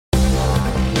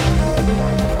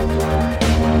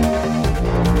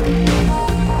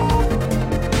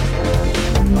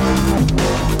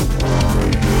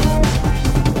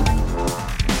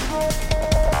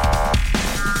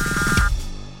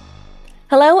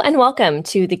Hello and welcome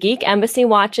to the Geek Embassy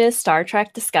Watches Star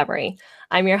Trek Discovery.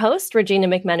 I'm your host, Regina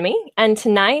McMenemy, and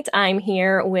tonight I'm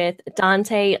here with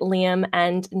Dante, Liam,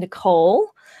 and Nicole.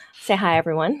 Say hi,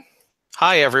 everyone.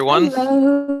 Hi, everyone.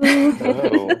 Hello.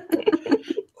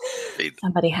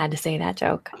 Somebody had to say that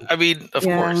joke. I mean, of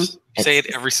course. You say it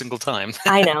every single time.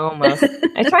 I know, almost.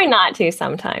 I try not to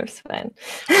sometimes, but...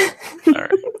 All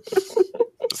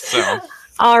right.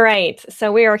 All right,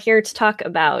 so we are here to talk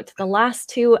about the last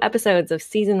two episodes of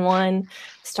Season 1,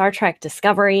 Star Trek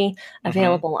Discovery,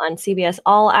 available on CBS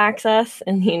All Access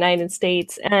in the United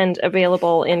States and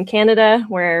available in Canada,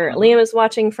 where Liam is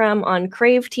watching from on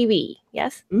Crave TV.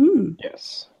 Yes?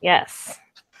 Yes. Yes.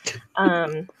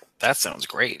 That sounds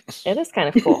great. It is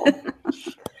kind of cool.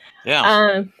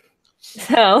 Yeah.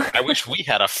 So I wish we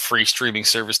had a free streaming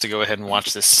service to go ahead and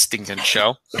watch this stinking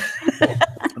show.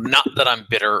 Not that I'm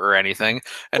bitter or anything,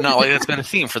 and not like that's been a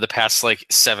theme for the past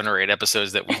 7 or 8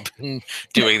 episodes that we've been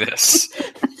doing this.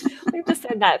 We've just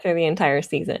said that through the entire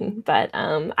season, but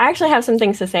I actually have some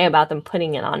things to say about them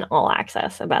putting it on All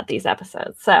Access about these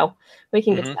episodes, so we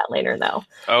can get to that later, though.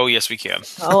 Oh, yes, we can.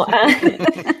 So,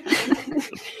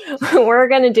 we're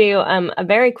going to do a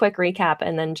very quick recap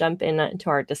and then jump into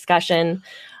our discussion.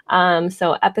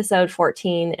 So episode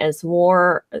 14 is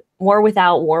War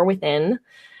Without, War Within.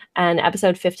 And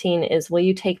episode 15 is Will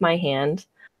You Take My Hand?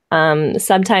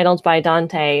 Subtitled by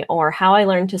Dante, or How I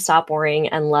Learned to Stop Worrying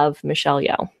and Love Michelle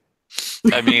Yeoh.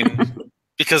 I mean,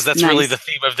 because that's really the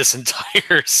theme of this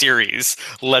entire series.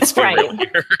 Let's be real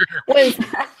here.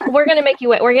 We're going to make you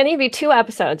wait. We're going to give you 2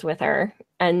 episodes with her,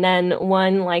 and then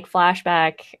one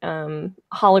flashback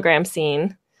hologram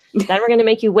scene. Then we're going to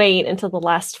make you wait until the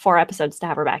last 4 episodes to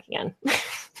have her back again.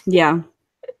 Yeah.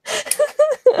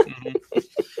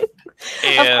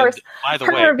 And of course,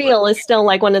 her reveal is still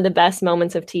one of the best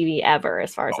moments of TV ever,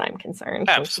 as far as I'm concerned.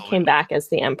 Absolutely. She came back as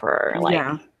the Emperor.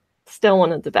 Still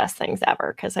one of the best things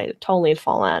ever, because I totally had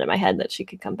fallen out of my head that she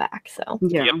could come back. So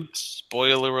yeah. Yep.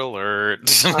 Spoiler alert.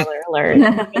 Spoiler alert.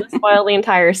 I'm going to spoil the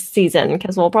entire season,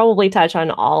 because we'll probably touch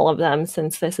on all of them,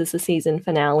 since this is the season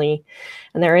finale,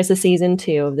 and there is a season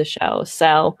 2 of the show.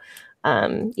 So,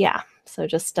 yeah. So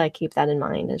just keep that in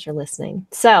mind as you're listening.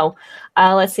 So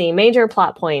let's see. Major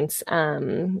plot points.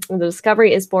 The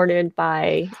Discovery is boarded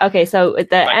by... Okay, so at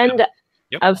the end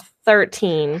of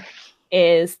 13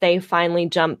 is they finally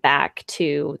jump back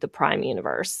to the Prime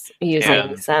Universe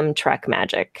using some Trek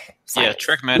magic. Yeah,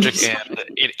 Trek magic. And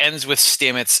it ends with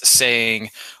Stamets saying,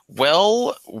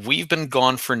 well, we've been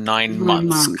gone for 9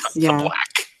 months. Cut to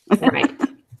black. Right.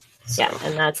 Yeah,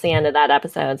 and that's the end of that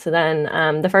episode. So then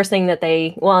the first thing that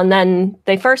and then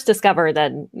they first discover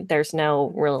that there's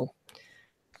no real,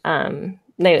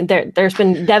 there's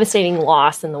been devastating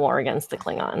loss in the war against the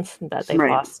Klingons, that they've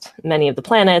lost many of the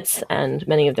planets and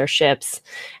many of their ships,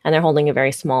 and they're holding a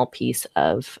very small piece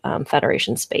of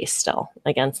Federation space still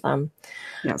against them.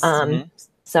 Yes.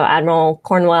 So Admiral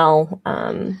Cornwell,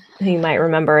 who you might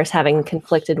remember as having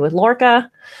conflicted with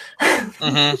Lorca.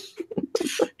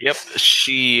 Yep,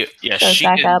 she and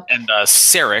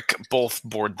Sarek both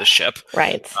board the ship.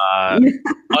 Right.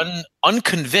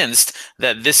 Unconvinced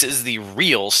that this is the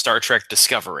real Star Trek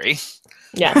Discovery.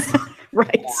 Yes.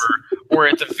 Right. Or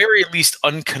at the very least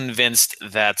unconvinced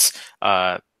that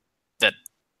that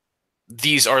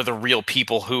these are the real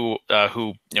people who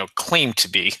claim to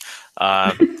be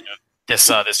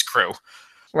this crew.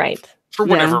 Right. For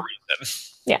whatever reason.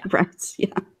 Yeah. Right.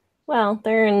 Yeah. Well,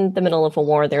 they're in the middle of a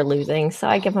war they're losing, so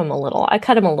I cut them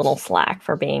a little slack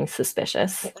for being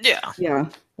suspicious. Yeah. Yeah.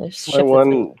 My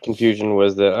one confusion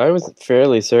was that I was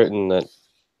fairly certain that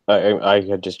I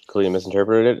had just clearly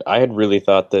misinterpreted it. I had really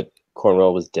thought that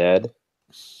Cornwell was dead,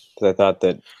 because I thought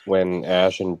that when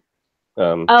Ash and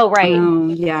when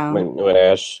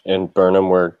Ash and Burnham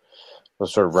were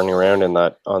sort of running around in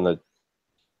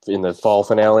the fall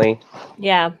finale,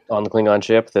 on the Klingon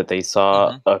ship, that they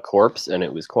saw a corpse and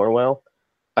it was Cornwell.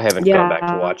 I haven't gone back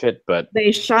to watch it, but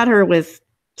they shot her with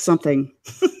something,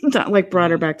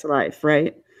 brought her back to life,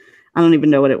 right? I don't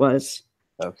even know what it was.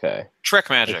 Okay. Trek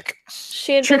magic.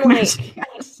 She had been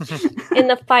in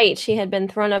the fight. She had been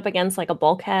thrown up against a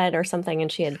bulkhead or something,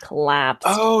 and she had collapsed.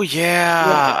 Oh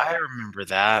yeah, I remember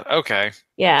that. Okay.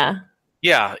 Yeah.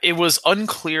 Yeah, it was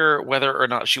unclear whether or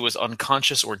not she was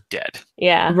unconscious or dead.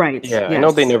 Yeah. Right. Yeah, yes. I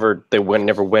know they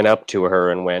never went up to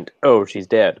her and went, "Oh, she's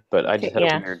dead." But I just had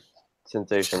a weird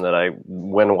sensation that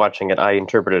when watching it, I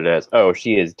interpreted it as, "Oh,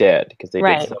 she is dead," because they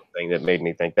did something that made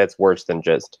me think that's worse than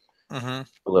just a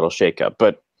little shakeup.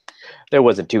 But that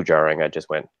wasn't too jarring. I just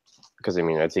went because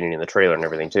I'd seen it in the trailer and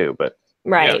everything too. But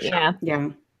yeah. So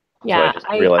I just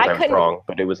realized I was wrong,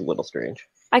 but it was a little strange.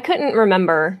 I couldn't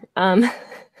remember.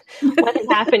 what had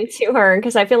happened to her,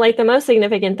 because I feel like the most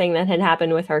significant thing that had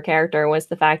happened with her character was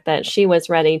the fact that she was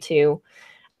ready to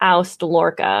oust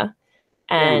Lorca,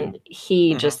 and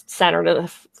he just sent her to the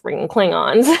freaking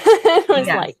Klingons. It was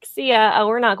like, see ya. Oh,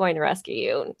 we're not going to rescue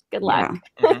you. Good luck.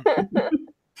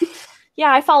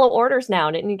 Yeah, I follow orders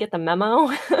now. Didn't you get the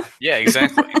memo? Yeah,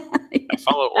 exactly. I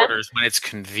follow orders when it's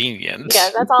convenient.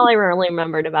 Yeah, that's all I really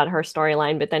remembered about her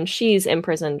storyline. But then she's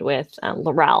imprisoned with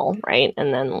L'Rell, right?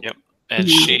 And then and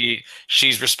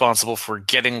she's responsible for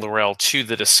getting L'Rell to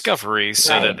the Discovery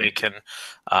so that they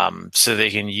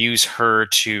can use her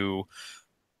to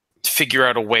figure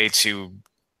out a way to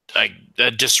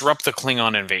disrupt the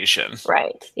Klingon invasion.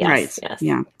 Right. Yes. Yes.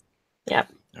 Yeah. Yep.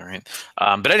 All right.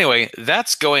 But anyway,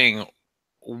 that's going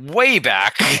way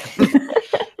back.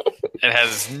 It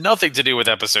has nothing to do with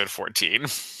episode 14.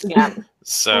 Yeah.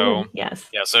 So yes.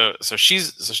 Yeah. So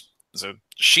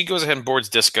she goes ahead and boards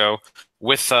Disco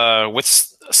with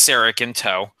Sarek in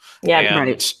tow. Yeah.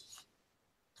 And,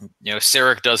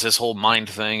 Sarek does his whole mind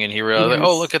thing, and he realizes,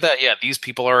 oh, look at that! Yeah, these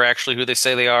people are actually who they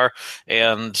say they are,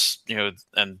 and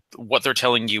and what they're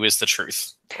telling you is the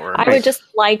truth. I would just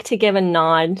like to give a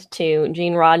nod to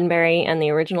Gene Roddenberry and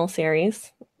the original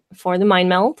series for the mind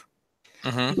meld.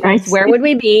 Right. Where would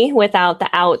we be without the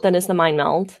out that is the mind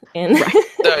meld?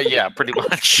 Yeah, pretty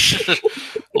much.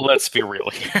 Let's be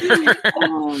real here.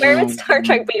 Where would Star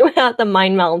Trek be without the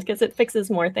mind meld? Because it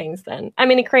fixes more things than... I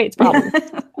mean, it creates problems.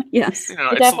 Yes.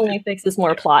 It definitely fixes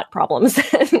more plot problems.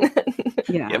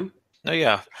 Yeah. Yep. Oh,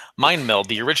 yeah. Mind meld,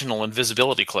 the original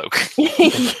invisibility cloak.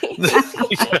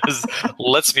 Because,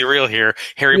 let's be real here,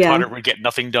 Harry Potter would get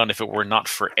nothing done if it were not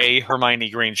for A, Hermione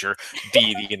Granger,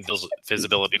 B, the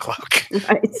invisibility cloak.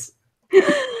 Right.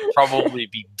 Probably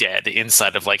be dead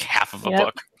inside of like half of a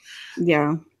book.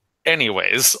 Yeah.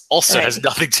 Anyways, also has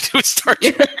nothing to do with Star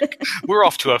Trek. We're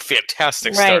off to a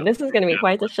fantastic start. Right, this is going to be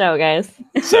quite the show, guys.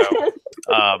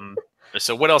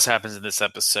 So what else happens in this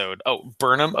episode? Oh,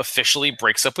 Burnham officially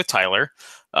breaks up with Tyler.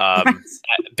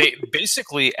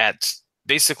 Basically at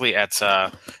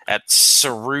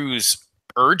Saru's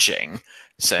urging.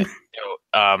 So,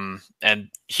 and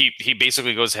he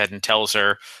basically goes ahead and tells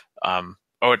her,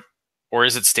 or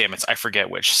is it Stamets? I forget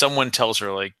which. Someone tells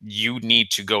her, like, you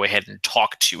need to go ahead and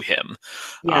talk to him.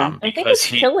 Yeah. I think it's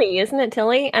Tilly, isn't it,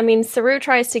 Tilly? I mean, Saru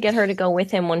tries to get her to go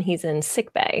with him when he's in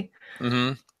sickbay.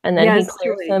 Mm-hmm. And then he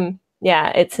clears him. Yeah,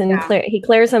 it's in clear. He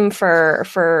clears him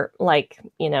for like,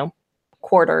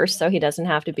 quarters, so he doesn't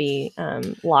have to be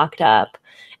locked up.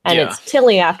 And it's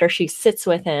Tilly after she sits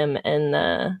with him in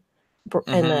the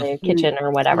kitchen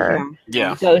or whatever.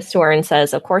 Yeah. Goes to her and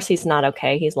says, of course he's not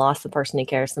okay. He's lost the person he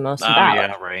cares the most about.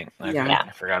 Yeah, right.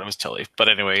 I forgot it was Tilly. But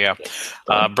anyway,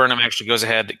 Burnham actually goes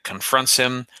ahead, confronts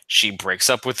him. She breaks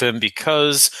up with him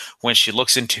because when she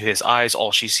looks into his eyes,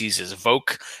 all she sees is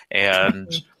Voke.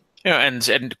 And,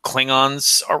 and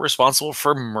Klingons are responsible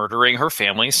for murdering her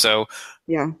family. So,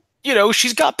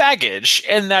 she's got baggage,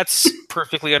 and that's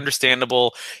perfectly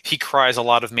understandable. He cries a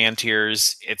lot of man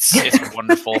tears. It's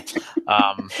wonderful.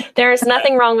 There is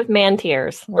nothing wrong with man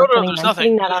tears. There's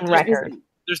nothing. That on record.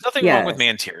 There's nothing wrong with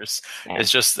man tears. Okay. It's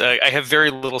just I have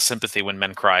very little sympathy when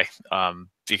men cry,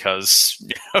 because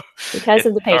of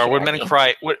the patriarchy. Or when men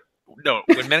cry.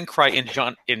 When men cry in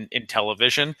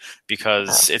television,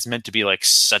 because it's meant to be like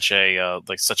such a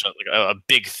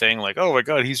big thing. Like, oh my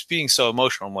god, he's being so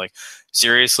emotional. I'm like,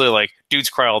 seriously, like, dudes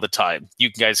cry all the time. You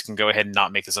guys can go ahead and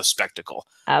not make this a spectacle.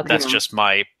 Okay. That's just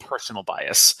my personal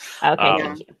bias.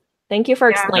 Okay, thank you for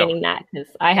explaining that,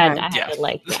 because I had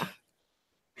to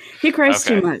He cries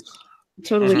too much.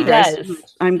 Totally, he cries does. Too much.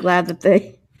 I'm glad that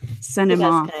they sent him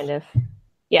off. Kind of.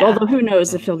 Yeah. Although who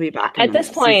knows if he'll be back at this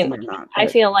point? Not, I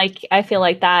feel like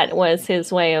that was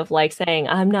his way of like saying,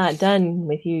 "I'm not done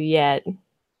with you yet."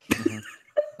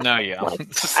 No, yeah.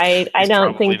 I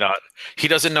don't think not. He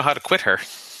doesn't know how to quit her.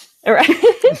 Right.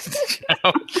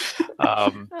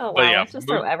 But let's just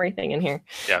throw everything in here.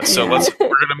 Yeah, so we're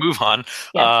gonna move on.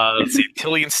 Let's see.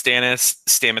 Tilly and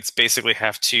Stamets basically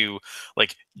have to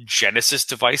Genesis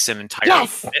device an entire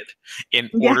planet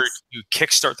in order to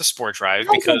kickstart the spore drive,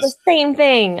 because the same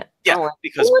thing. Yeah,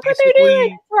 because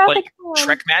basically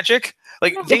Trek magic.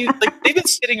 They've been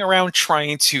sitting around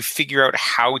trying to figure out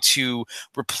how to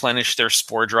replenish their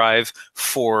spore drive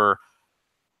for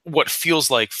what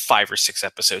feels like 5 or 6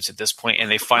 episodes at this point,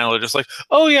 and they finally just like,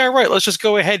 oh yeah, right, let's just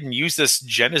go ahead and use this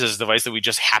Genesis device that we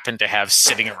just happen to have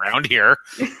sitting around here,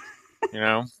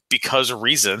 because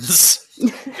reasons.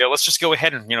 Let's just go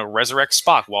ahead and resurrect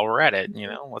Spock while we're at it.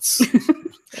 Let's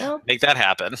make that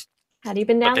happen. Had he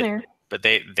been down there? But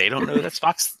they don't know that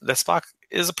Spock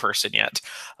is a person yet.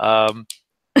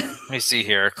 me see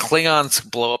here. Klingons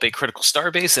blow up a critical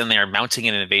starbase, and they are mounting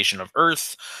an invasion of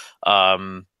Earth.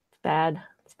 Bad.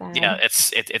 It's bad. Yeah,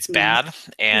 it's bad,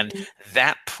 and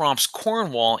that prompts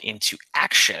Cornwall into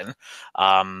action,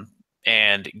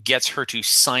 and gets her to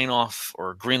sign off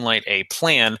or greenlight a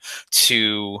plan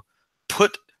to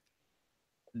put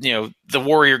the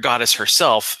warrior goddess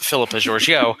herself, Philippa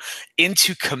Georgiou,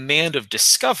 into command of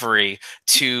Discovery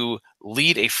to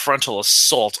lead a frontal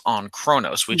assault on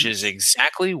Kronos, which is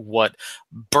exactly what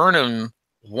Burnham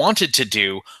wanted to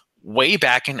do way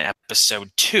back in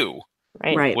episode 2,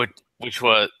 right? Which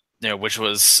was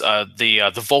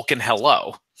the Vulcan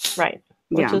hello, right?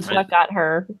 Which is what got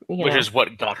her, which is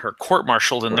what got her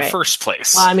court-martialed in the first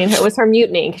place. Well, I mean, it was her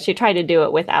mutiny. She tried to do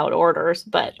it without orders,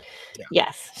 but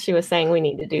yes, she was saying we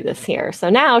need to do this here. So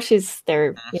now she's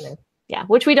there,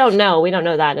 which we don't know. We don't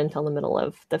know that until the middle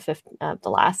of the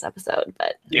last episode.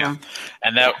 But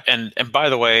and by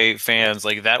the way, fans,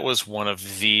 like that was one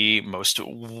of the most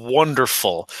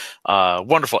wonderful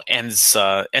ends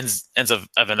of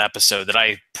an episode that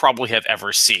I probably have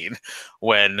ever seen.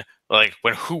 When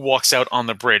who walks out on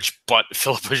the bridge but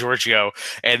Philippa Georgiou,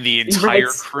 and the entire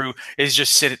crew is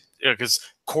just sitting, because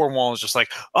Cornwall is just like,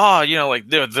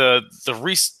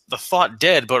 the thought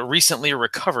dead but recently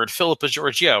recovered Philippa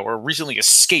Georgiou, or recently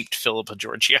escaped Philippa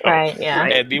Georgiou. Right, yeah.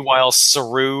 And meanwhile,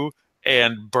 Saru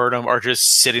and Burnham are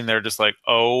just sitting there just like,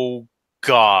 oh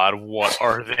God, what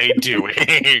are they doing?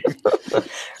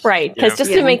 Right, because just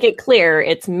to make it clear,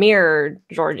 it's Mirror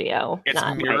Georgiou. It's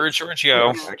Mirror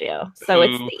Georgiou. So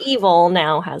it's the evil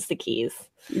now has the keys.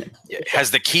 It has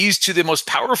the keys to the most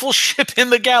powerful ship in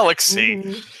the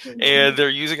galaxy, and they're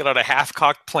using it on a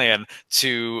half-cocked plan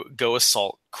to go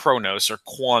assault Kronos or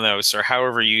Quanos or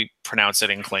however you pronounce it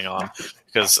in Klingon.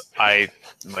 Because I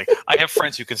have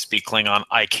friends who can speak Klingon,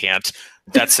 I can't.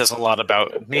 That says a lot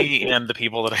about me and the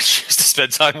people that I choose to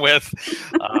spend time with.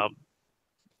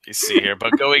 You see here,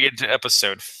 but going into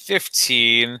episode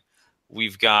 15,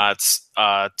 we've got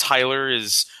Tyler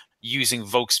is using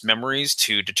Vok's memories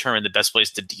to determine the best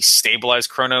place to destabilize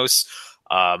Kronos.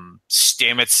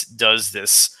 Stamets does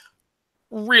this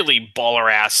really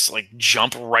baller-ass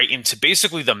jump right into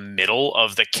basically the middle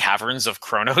of the caverns of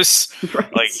Kronos.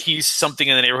 Right. He's something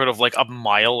in the neighborhood of a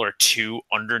mile or two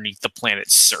underneath the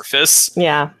planet's surface.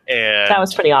 Yeah, and that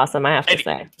was pretty awesome, I have to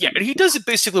say. Yeah, and he does it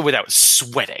basically without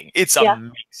sweating. It's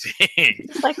amazing.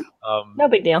 It's no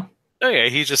big deal. Oh yeah,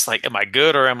 he's just like, am I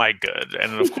good or am I good?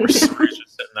 And of course, Saru's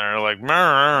just sitting there like,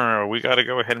 we got to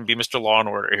go ahead and be Mr. Law and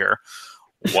Order here.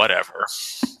 Whatever.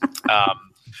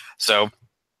 So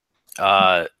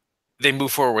they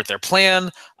move forward with their plan.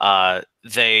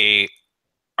 They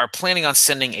are planning on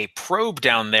sending a probe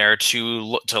down there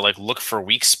to look for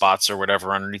weak spots or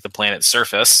whatever underneath the planet's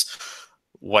surface.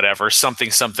 Whatever, something,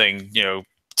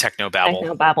 technobabble.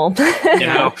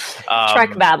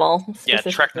 Trek babble. Yeah,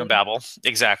 Treknobabble,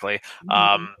 exactly.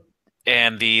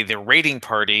 And the raiding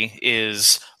party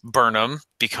is Burnham,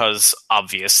 because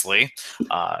obviously,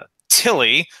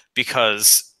 Tilly,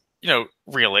 because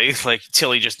really,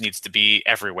 Tilly just needs to be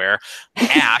everywhere.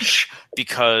 Ash,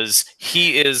 because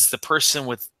he's the person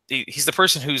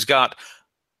who's got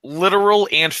literal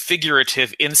and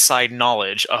figurative inside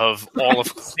knowledge of all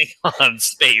of Klingon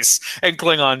space and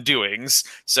Klingon doings.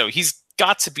 So he's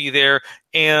got to be there.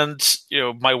 And,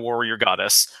 my warrior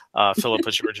goddess, Philippa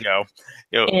Georgiou,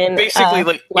 basically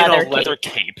in a leather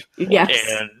cape. Yes.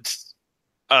 And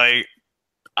I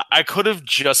could have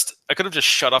just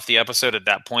shut off the episode at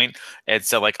that point and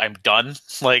said I'm done.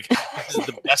 This is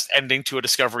the best ending to a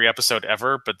Discovery episode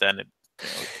ever. But then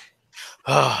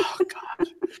oh God.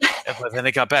 But then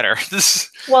it got better.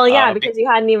 Well, yeah, because you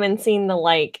hadn't even seen the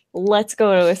let's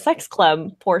go to a sex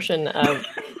club portion of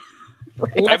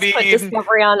let's put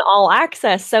Discovery on All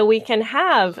Access so we can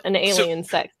have an alien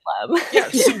sex club. Yeah,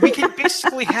 so we can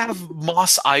basically have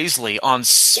Mos Eisley on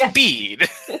speed.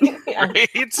 Yeah. Right?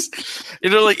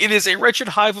 It is a wretched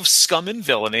hive of scum and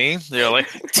villainy.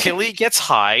 Tilly gets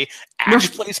high.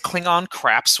 Ash plays Klingon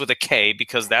craps with a K,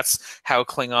 because that's how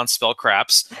Klingons spell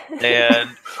craps. And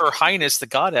Her Highness, the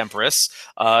God Empress,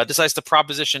 decides to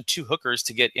proposition 2 hookers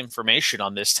to get information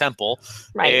on this temple.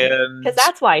 Right. Because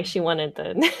that's why she wanted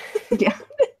the... Yeah.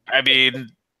 I mean,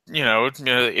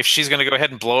 if she's going to go ahead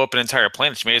and blow up an entire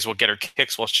planet, she may as well get her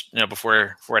kicks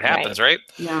before it happens, right?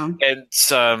 Yeah. And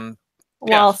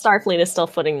Starfleet is still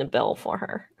footing the bill for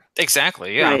her.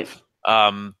 Exactly. Yeah.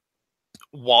 Right.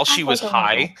 While she was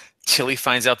high, Tilly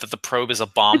finds out that the probe is a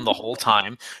bomb the whole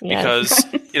time, because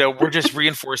we're just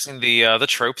reinforcing the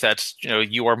trope that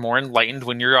you are more enlightened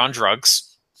when you're on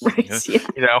drugs. Right.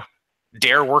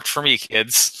 Dare worked for me,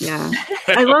 kids. Yeah.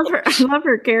 I love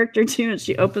her character too. And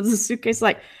she opens the suitcase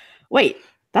Wait,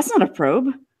 that's not a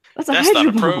probe. That's Not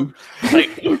hydro a probe.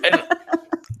 bomb. And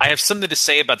I have something to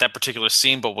say about that particular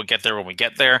scene, but we'll get there when we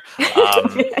get there.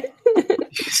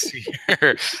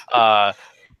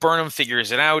 Burnham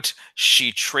figures it out.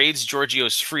 She trades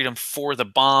Giorgio's freedom for the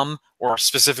bomb, or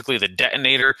specifically the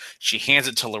detonator. She hands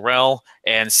it to Laurel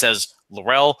and says,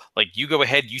 Laurel, you go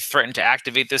ahead. You threaten to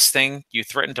activate this thing. You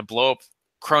threaten to blow up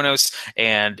Kronos,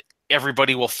 and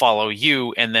everybody will follow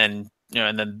you. And then,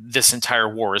 this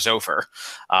entire war is over.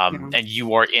 And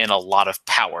you are in a lot of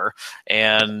power.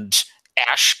 And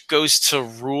Ash goes to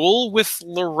rule with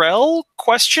Laurel? ?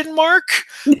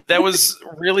 That was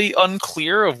really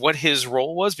unclear of what his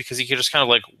role was, because he just kind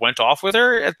of went off with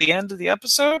her at the end of the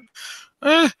episode.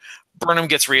 Burnham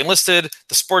gets re-enlisted.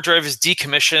 The sport drive is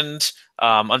decommissioned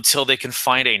until they can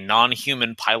find a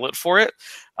non-human pilot for it.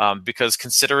 Because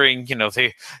considering,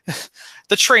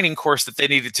 the training course that they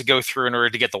needed to go through in order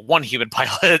to get the one human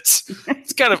pilot,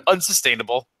 it's kind of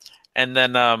unsustainable. And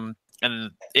then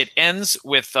and it ends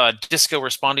with Disco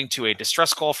responding to a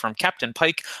distress call from Captain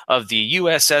Pike of the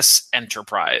USS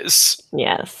Enterprise.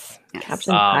 Yes.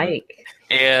 Captain Pike.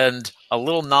 And a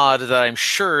little nod that I'm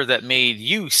sure that made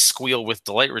you squeal with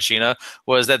delight, Regina,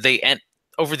 was that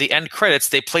over the end credits,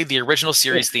 they played the original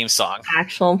series theme song.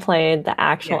 Played the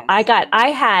actual. Yes. I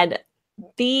had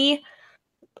the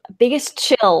biggest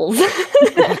chills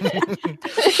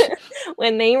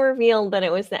when they revealed that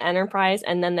it was the Enterprise,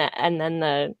 and then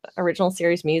the original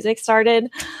series music started.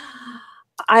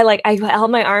 I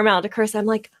held my arm out to Chris. I'm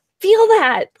like, feel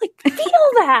that, feel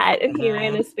that, and he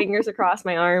ran his fingers across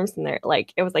my arms, and it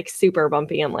was super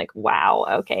bumpy. I'm like, wow,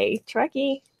 okay,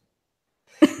 Trekkie,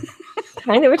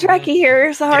 kind of a Trekkie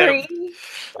here. Sorry.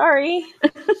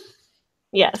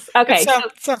 Yes. Okay.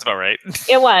 Sounds about right.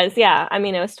 It was, yeah. I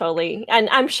mean, it was totally, and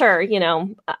I'm sure,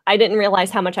 I didn't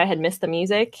realize how much I had missed the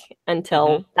music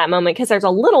until that moment, because there's a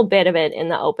little bit of it in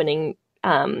the opening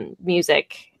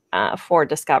music for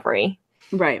Discovery.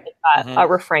 Right. A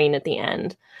refrain at the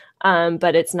end.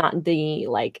 But it's not the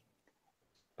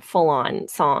full-on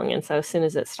song. And so as soon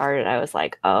as it started, I was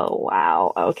like, oh,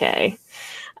 wow. Okay.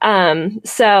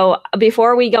 So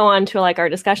before we go on to our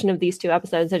discussion of these two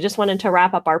episodes, I just wanted to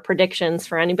wrap up our predictions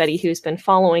for anybody who's been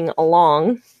following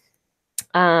along.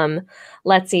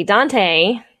 Let's see,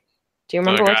 Dante, do you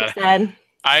remember what you said?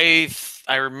 I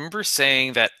remember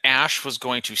saying that Ash was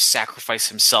going to sacrifice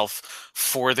himself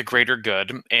for the greater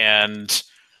good, and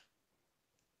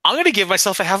I'm going to give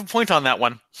myself a half a point on that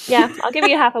one. Yeah, I'll give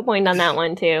you half a point on that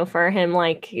one too, for him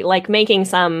making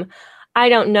some. I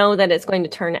don't know that it's going to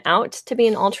turn out to be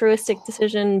an altruistic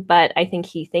decision, but I think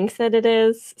he thinks that it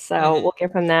is. So we'll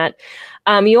give him that.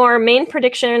 Your main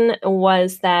prediction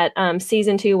was that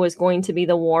season 2 was going to be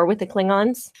the war with the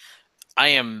Klingons. I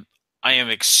am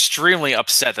extremely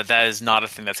upset that is not a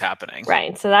thing that's happening.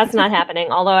 Right. So that's not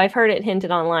happening. Although I've heard it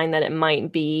hinted online that it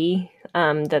might be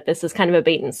that this is kind of a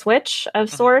bait and switch of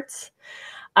sorts.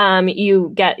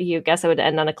 You guess it would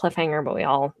end on a cliffhanger, but we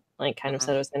all kind of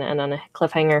said it was going to end on a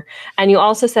cliffhanger. And you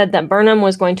also said that Burnham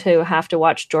was going to have to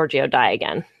watch Giorgio die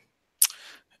again.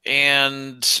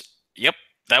 And yep,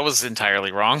 that was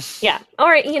entirely wrong. Yeah. All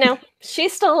right.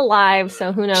 She's still alive,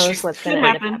 so who knows what's going to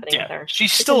end up happening with her.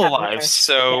 She's still alive,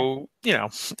 so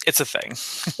it's a thing.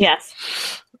 Yes.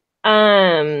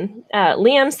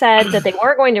 Liam said that they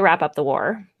were going to wrap up the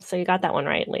war, so you got that one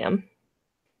right, Liam.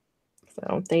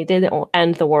 So they did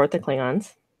end the war with the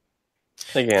Klingons.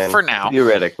 Again, for now,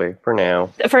 theoretically, for now,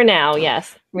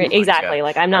 yes, exactly.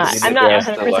 I'm not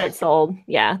 100% sold.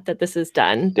 Yeah, that this is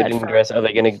done. They didn't address. Are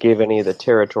they going to give any of the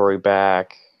territory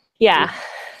back? Yeah,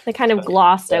 they kind of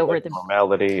glossed over the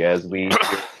formality as we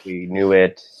knew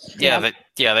it. Yeah,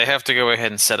 they have to go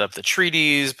ahead and set up the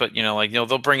treaties, but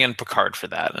they'll bring in Picard for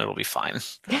that, and it'll be fine.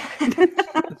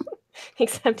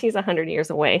 Except he's 100 years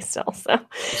away still, so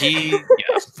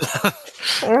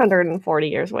or 140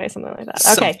 years away, something like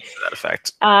that. Okay, to that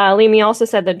effect. Leamy also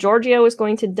said that Giorgio was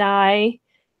going to die,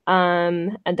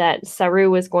 and that Saru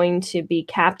was going to be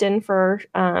captain for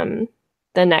the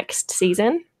next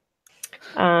season,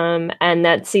 and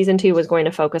that season 2 was going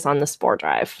to focus on the spore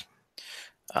drive.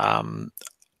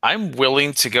 I'm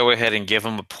willing to go ahead and give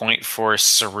him a point for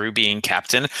Saru being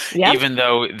captain, yep. Even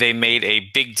though they made a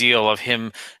big deal of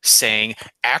him saying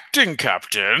acting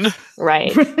captain.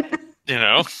 Right. And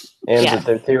that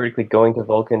they're theoretically going to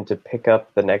Vulcan to pick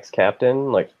up the next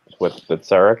captain, like what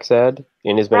Sarek said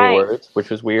in his many words, which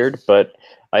was weird, but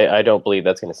I don't believe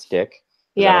that's going to stick.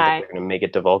 Yeah. I don't think they're going to make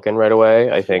it to Vulcan right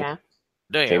away. I think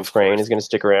James Crane is going to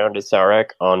stick around as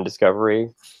Sarek on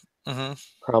Discovery.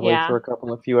 Probably for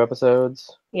a few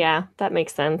episodes. Yeah, that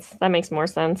makes sense. That makes more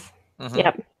sense.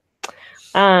 Yep.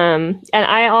 And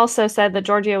I also said that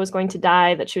Georgia was going to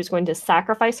die, that she was going to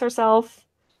sacrifice herself,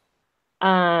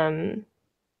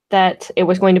 that it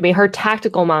was going to be her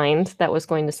tactical mind that was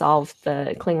going to solve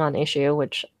the Klingon issue,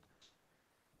 which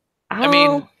I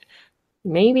mean,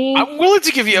 maybe I'm willing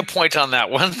to give you a point on that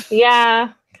one.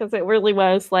 Yeah, because it really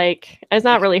was like, it's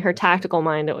not really her tactical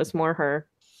mind, it was more her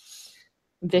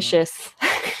vicious.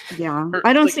 Yeah,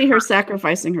 I don't see her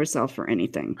sacrificing herself for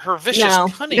anything. Her vicious,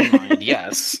 cunning mind,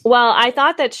 yes. Well, I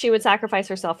thought that she would sacrifice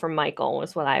herself for Michael,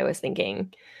 was what I was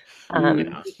thinking.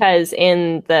 Because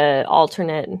in the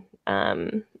alternate,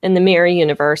 in the mirror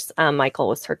universe, Michael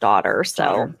was her daughter.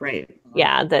 So, right.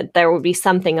 Yeah, that there would be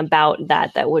something about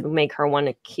that would make her want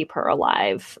to keep her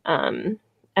alive. And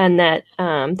that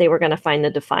they were going to find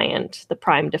the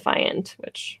Prime Defiant,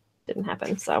 which didn't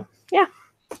happen. So, yeah,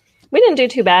 we didn't do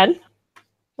too bad.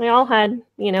 We all had,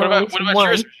 what about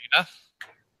yours, Regina?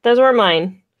 Those were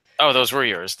mine. Oh, those were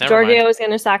yours. Georgia was going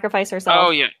to sacrifice herself.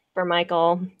 Oh, yeah. For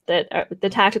Michael, that the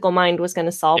tactical mind was going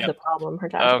to solve the problem. Her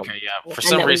tactical. Okay, yeah. For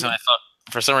some reason,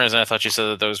 I thought you said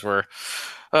that those were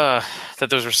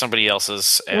somebody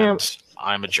else's, and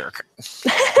I'm a jerk.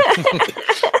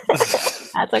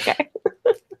 That's okay.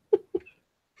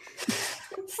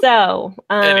 So,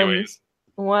 anyways,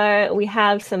 we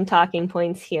have some talking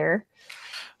points here.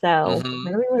 So,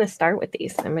 where do we want to start with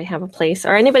these? Anybody have a place,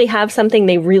 or anybody have something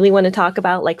they really want to talk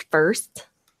about, like first?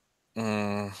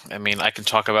 I mean, I can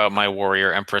talk about my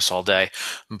warrior empress all day,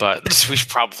 but we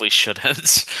probably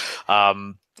shouldn't.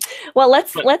 Well,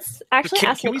 let's actually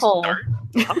ask Nicole.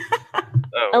 Okay.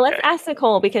 Let's ask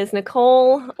Nicole, because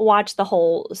Nicole watched the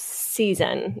whole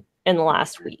season in the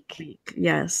last week.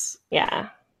 Yes. Yeah.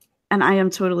 And I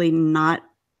am totally not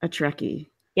a Trekkie.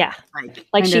 Yeah.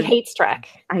 Like she hates Trek.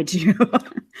 I do.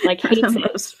 Like hates the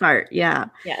most part. Yeah.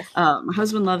 Yes. My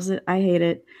husband loves it. I hate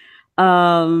it.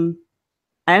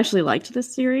 I actually liked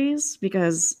this series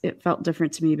because it felt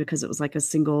different to me, because it was like a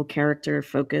single character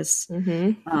focus,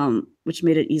 which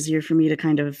made it easier for me to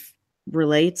kind of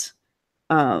relate.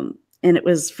 And it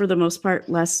was, for the most part,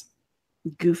 less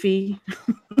goofy.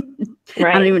 Right.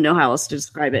 I don't even know how else to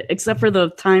describe it, except for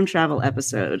the time travel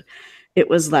episode. It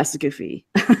was less goofy.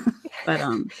 But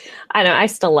I know, I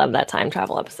still love that time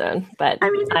travel episode, but I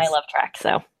mean, I love Trek,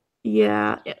 so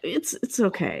yeah, it's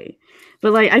okay.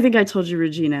 But like, I think I told you,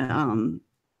 Regina,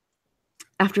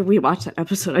 after we watched that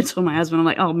episode, I told my husband, I'm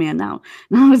like, oh man, now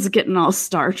it's getting all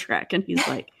Star Trek. And he's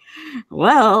like,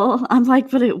 well, I'm like,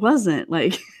 but it wasn't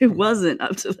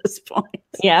up to this point.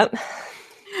 Yep.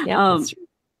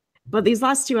 But these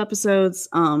last two episodes,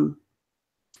 I'm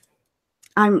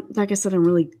like I said,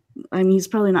 he's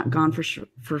probably not gone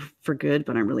for good,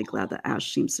 but I'm really glad that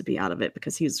Ash seems to be out of it,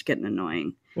 because he was getting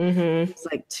annoying. It's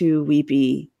like too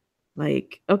weepy.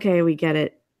 Like, okay, we get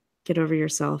it. Get over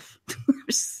yourself.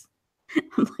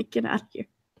 I'm like, get out of here.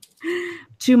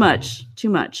 Too much.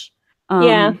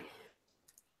 Yeah.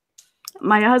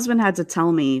 My husband had to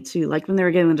tell me to, like, when they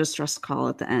were getting the distress call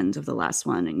at the end of the last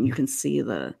one, and you can see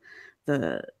the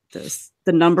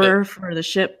number for the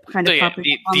ship kind of popping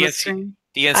up on the screen.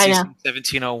 The NC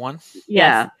 1701.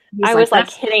 Yeah. I was like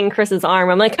hitting Chris's arm.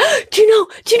 I'm like, do you know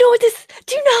what this?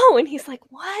 Do you know? And he's like,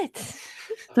 what?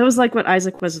 That was like what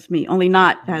Isaac was with me, only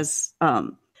not as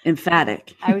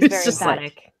emphatic. I was very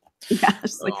emphatic.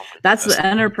 That's the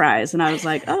Enterprise, and I was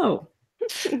like, oh,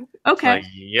 okay.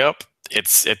 Yep,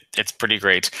 it's pretty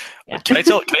great. Yeah. Can I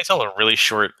tell a really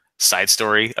short side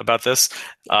story about this?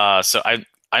 So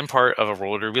I'm part of a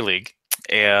roller derby league,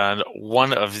 and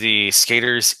one of the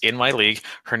skaters in my league,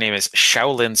 her name is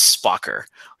Shaolin Spocker,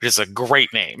 which is a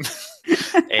great name,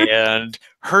 and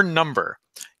her number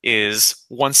is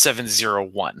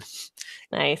 1701.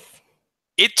 Nice.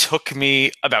 It took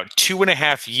me about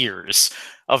 2.5 years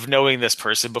of knowing this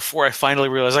person before I finally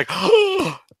realized, like,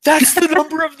 oh, that's the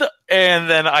number of the. And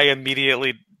then I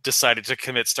immediately decided to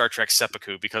commit Star Trek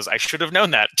seppuku, because I should have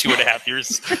known that 2.5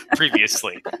 years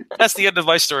previously. That's the end of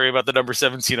my story about the number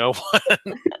 1701.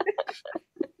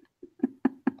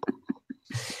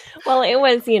 Well, it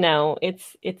was,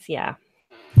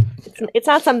 it's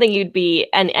not something you'd be,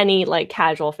 and any like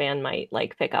casual fan might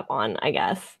like pick up on, I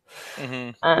guess.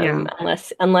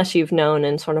 Unless you've known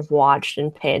and sort of watched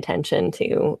and pay attention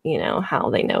to,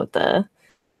 how they note the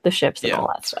ships and all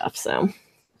that stuff. So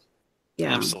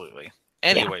yeah, absolutely.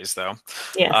 Anyways, though,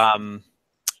 yes.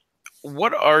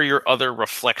 What are your other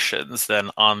reflections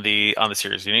then on the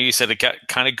series? You said it got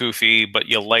kind of goofy, but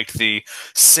you liked the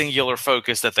singular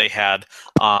focus that they had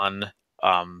on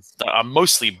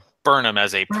mostly Burnham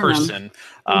as a person.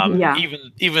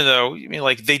 Even though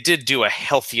like they did do a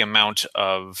healthy amount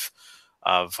of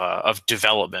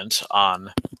development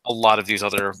on a lot of these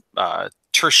other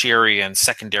tertiary and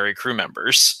secondary crew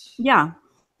members. Yeah,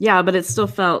 but it still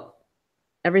felt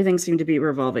everything seemed to be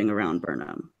revolving around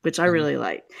Burnham, which I really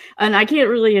like. And I can't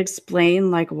really explain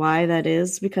like why that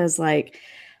is, because like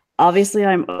obviously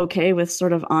I'm okay with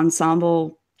sort of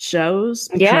ensemble shows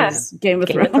because Game of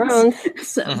Thrones.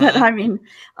 So, but I mean,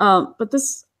 but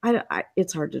this, I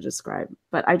it's hard to describe,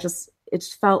 but it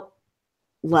felt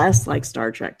less like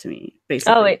Star Trek to me,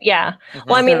 basically.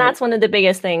 Well, I mean, that's one of the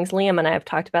biggest things. Liam and I have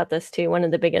talked about this too. One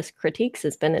of the biggest critiques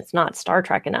has been it's not Star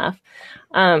Trek enough,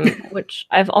 which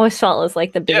I've always felt was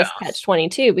like the biggest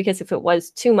catch-22, because if it was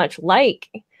too much like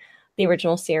the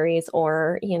original series,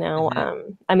 or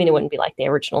I mean, it wouldn't be like the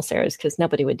original series because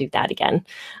nobody would do that again.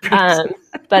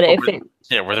 But if it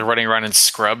where they're running around in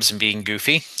scrubs and being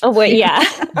goofy. Oh wait, yeah.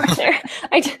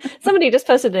 Somebody just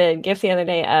posted a GIF the other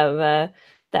day of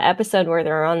the episode where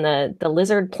they're on the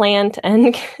lizard plant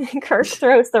and Kirk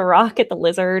throws the rock at the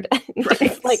lizard.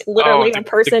 It's like literally a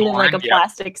person in like a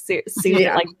plastic suit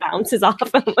that like bounces off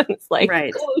him. It's like,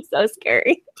 oh, so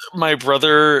scary. My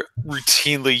brother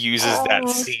routinely uses that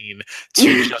scene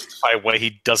to justify why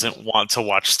he doesn't want to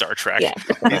watch Star Trek. Yeah.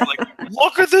 He's like,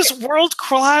 look at this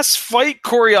world-class fight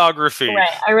choreography. Right.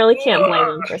 I really can't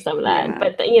blame him for some of that. Yeah.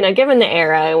 But, given the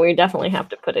era, we definitely have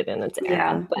to put it in its era.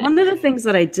 Yeah. But one of the things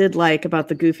that I did like about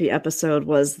the Goofy episode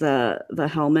was the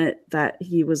helmet that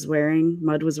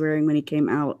Mudd was wearing when he came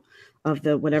out of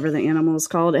the whatever the animal is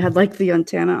called. It had like the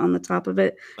antenna on the top of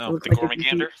it. Oh, the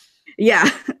Gormagander?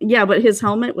 Yeah, but his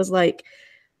helmet was like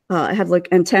it had like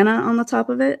antenna on the top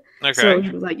of it. Okay. So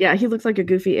he was like, he looked like a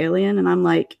goofy alien, and I'm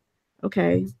like,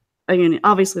 okay. I mean,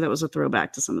 obviously that was a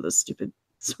throwback to some of the stupid.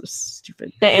 The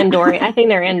Andorian, I think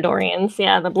they're Andorians.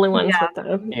 Yeah, the blue ones.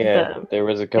 There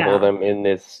was a couple of them in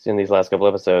these last couple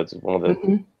episodes. One of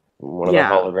the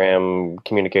hologram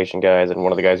communication guys, and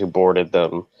one of the guys who boarded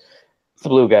them. The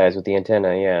blue guys with the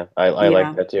antenna. Yeah, I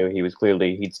like that too.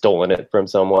 He'd stolen it from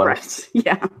someone. Right.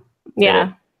 Yeah.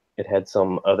 Yeah. It had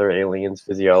some other alien's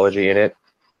physiology in it.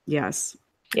 Yes.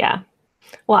 Yeah.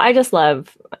 Well, I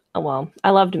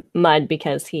loved Mudd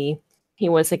because he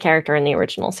was a character in the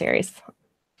original series.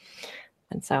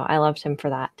 And so I loved him for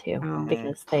that too,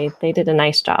 because they did a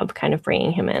nice job kind of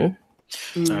bringing him in.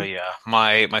 Oh yeah,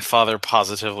 my father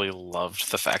positively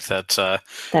loved the fact that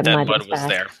that Mudd was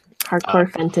there. Hardcore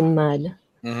Fenton Mudd.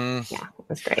 Mm-hmm. Yeah, it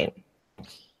was great.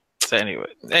 So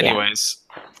anyways,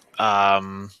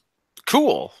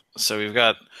 cool. So we've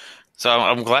got. So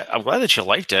I'm glad that you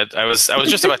liked it. I was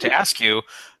just about to ask you,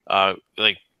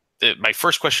 my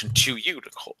first question to you,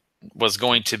 Nicole, was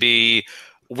going to be,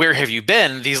 where have you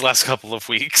been these last couple of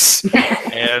weeks?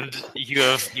 And you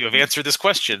have answered this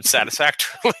question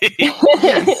satisfactorily.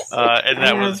 And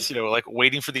that was, like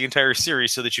waiting for the entire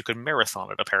series so that you could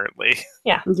marathon it, apparently.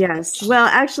 Yeah. Yes. Well,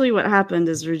 actually what happened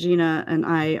is Regina and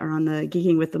I are on the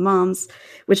Geeking with the Moms,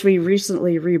 which we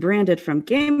recently rebranded from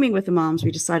Gaming with the Moms.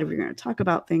 We decided we were going to talk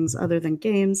about things other than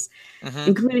games,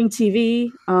 including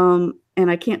TV. And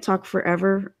I can't talk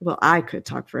forever. Well, I could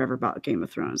talk forever about Game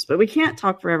of Thrones, but we can't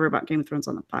talk forever about Game of Thrones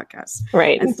on the podcast.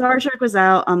 Right. And Star Trek was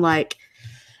out. I'm like,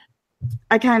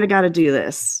 I kind of got to do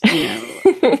this.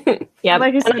 Yeah.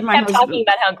 Like I said, and I kept talking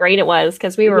about how great it was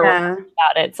because we were about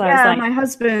it. So I was like, my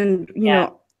husband,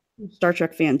 Star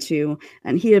Trek fan too,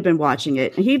 and he had been watching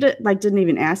it, and he didn't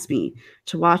even ask me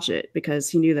to watch it because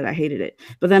he knew that I hated it.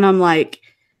 But then I'm like,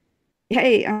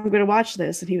 hey, I'm going to watch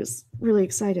this, and he was really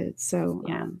excited. So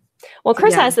well,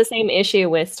 Chris has the same issue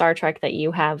with Star Trek that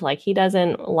you have. Like, he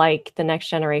doesn't like The Next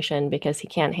Generation because he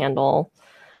doesn't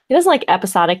like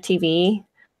episodic TV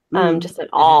just at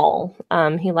all.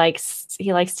 He likes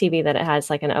TV that it has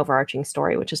like an overarching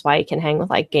story, which is why he can hang with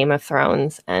like Game of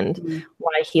Thrones, and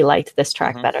why he liked this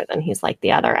track better than he's liked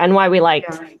the other, and why we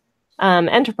liked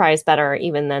Enterprise better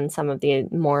even than some of the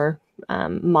more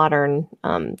modern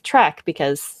Trek,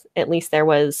 because at least there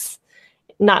was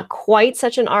not quite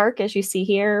such an arc as you see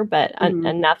here, but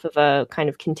enough of a kind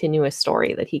of continuous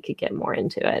story that he could get more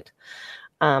into it.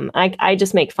 I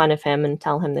just make fun of him and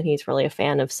tell him that he's really a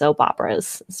fan of soap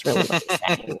operas. It's really what he's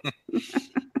saying.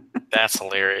 That's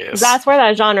hilarious. That's where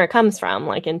that genre comes from,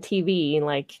 like in TV,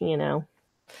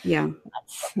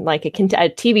 that's like a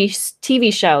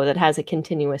TV show that has a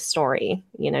continuous story,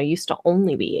 used to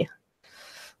only be,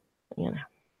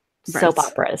 soap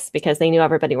operas, because they knew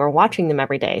everybody were watching them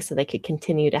every day, so they could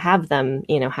continue to have them,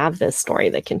 have this story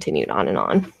that continued on and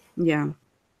on. Yeah.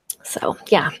 So,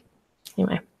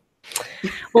 anyway.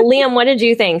 Well, Liam, what did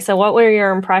you think? So what were your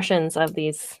impressions of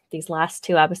these last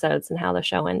two episodes and how the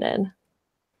show ended?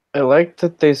 I liked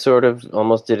that they sort of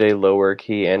almost did a lower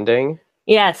key ending.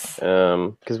 Yes.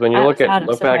 Because when you look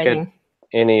back at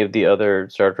any of the other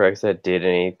Star Treks that did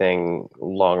anything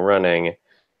long running,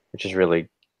 which is really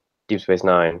Deep Space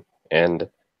Nine, and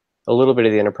a little bit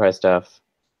of the Enterprise stuff.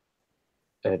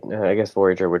 I guess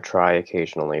Voyager would try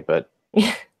occasionally, but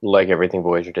like everything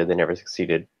Voyager did, they never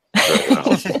succeeded very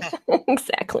well.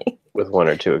 Exactly. With one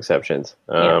or two exceptions.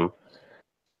 But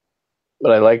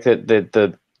I like that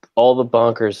the all the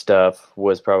bonkers stuff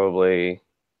was probably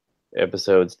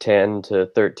episodes 10 to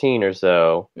 13 or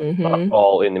so,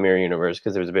 all in the Mirror Universe,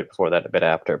 because there was a bit before that, a bit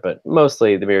after, but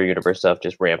mostly the Mirror Universe stuff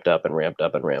just ramped up and ramped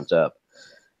up and ramped up.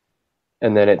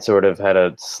 And then it sort of had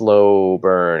a slow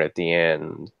burn at the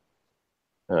end.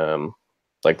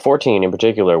 Like 14 in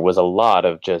particular was a lot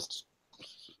of just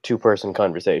two-person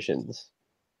conversations.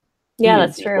 Yeah,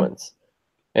 that's true.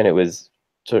 And it was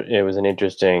an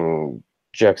interesting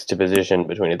juxtaposition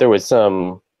between it. There was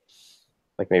some,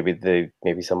 like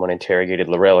maybe someone interrogated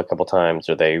L'Rell a couple times,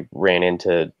 or they ran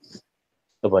into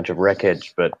a bunch of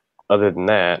wreckage, but other than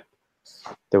that,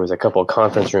 there was a couple of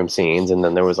conference room scenes, and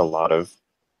then there was a lot of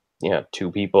two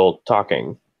people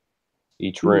talking.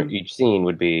 Each scene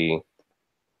would be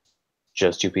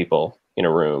just two people in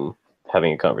a room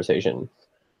having a conversation.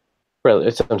 Well,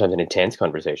 it's sometimes an intense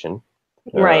conversation.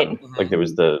 Right. Like there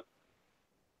was the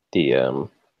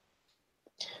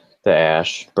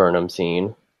Ash Burnham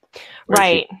scene.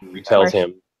 Right. She tells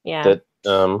him that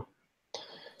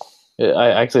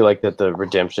I actually like that the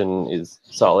redemption is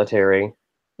solitary.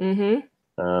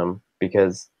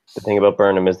 Because the thing about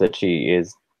Burnham is that she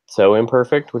is so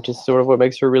imperfect, which is sort of what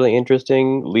makes her a really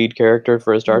interesting lead character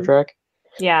for a Star Trek.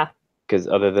 Yeah. Because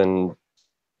other than,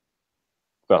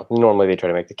 well, normally they try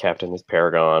to make the captain this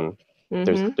paragon.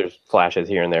 There's flashes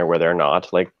here and there where they're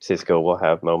not. Like Sisko will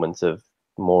have moments of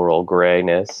moral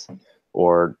grayness,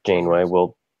 or Janeway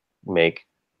will make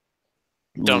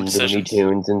dumb Looney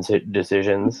Tunes and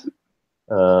decisions.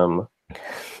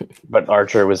 But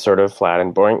Archer was sort of flat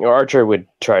and boring. Archer would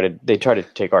try to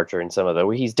take Archer in some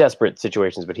of he's desperate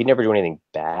situations, but he'd never do anything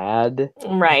bad.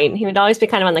 Right. He would always be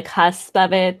kind of on the cusp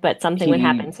of it, but something would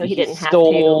happen, so he didn't have to.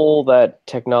 He stole that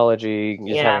technology.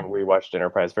 Just having rewatched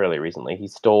Enterprise fairly recently, he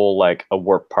stole like a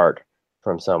warp part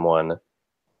from someone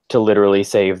to literally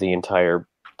save the entire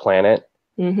planet.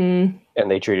 And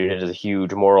they treated it as a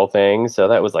huge moral thing. So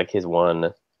that was like his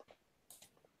one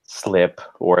slip,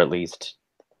 or at least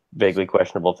vaguely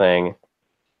questionable thing,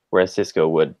 whereas Sisko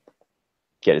would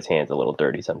get his hands a little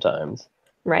dirty sometimes.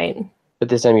 Right. But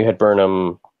this time you had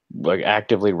Burnham like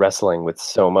actively wrestling with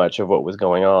so much of what was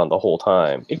going on the whole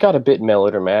time. It got a bit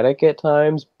melodramatic at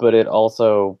times, but it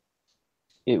also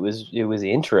it was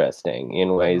interesting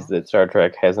in ways that Star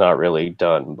Trek has not really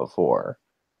done before.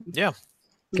 Yeah.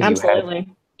 Absolutely.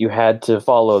 You had to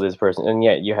follow this person, and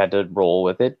yet you had to roll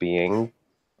with it being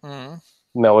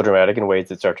melodramatic in ways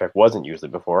that Star Trek wasn't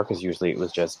usually before, because usually it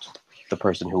was just the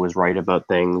person who was right about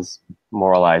things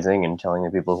moralizing and telling the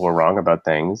people who were wrong about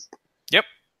things. Yep.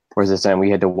 Whereas this time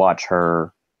we had to watch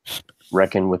her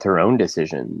reckon with her own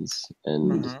decisions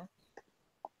and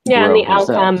and the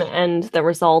outcome and the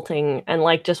resulting, and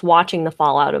like just watching the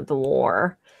fallout of the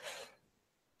war.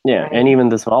 Yeah, right. And even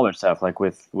the smaller stuff, like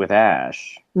with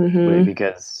Ash,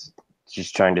 because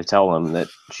she's trying to tell him that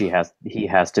he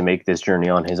has to make this journey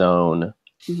on his own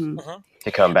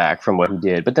to come back from what he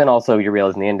did. But then also you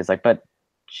realize in the end, it's like, but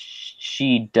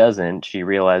she doesn't. She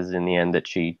realizes in the end that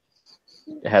she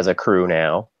has a crew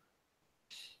now.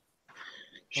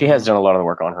 She has done a lot of the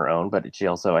work on her own, but she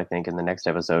also, I think, in the next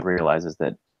episode realizes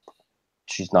that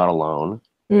she's not alone.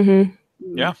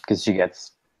 Yeah. Because she gets,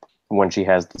 when she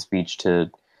has the speech to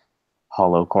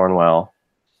Hollow Cornwell,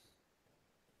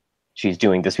 she's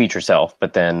doing the speech herself,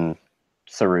 but then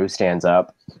Saru stands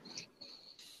up,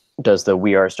 does the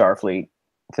 "We Are Starfleet"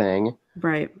 thing.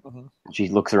 Right. She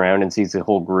looks around and sees the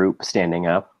whole group standing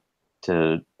up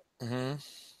to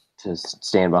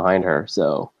stand behind her.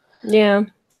 So yeah,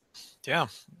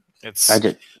 it's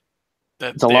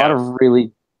a lot of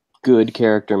really good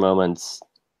character moments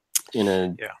in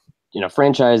a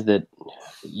franchise that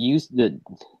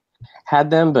had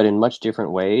them, but in much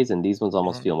different ways, and these ones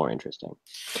almost feel more interesting.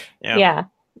 Yeah,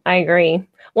 I agree.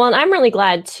 Well, and I'm really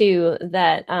glad too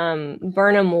that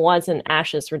Burnham wasn't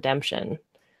Ash's redemption,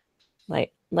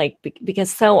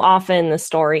 because so often the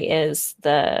story is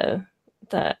the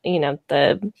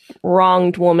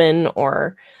wronged woman,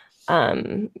 or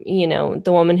the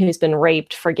woman who's been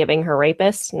raped forgiving her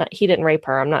rapist. He didn't rape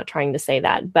her. I'm not trying to say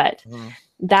that, but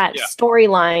that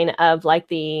storyline of like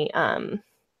the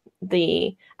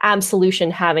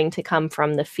absolution having to come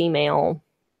from the female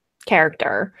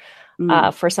character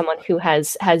for someone who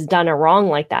has done a wrong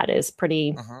like that is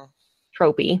pretty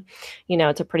tropey. You know,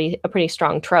 it's a pretty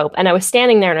strong trope. And I was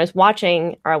standing there and I was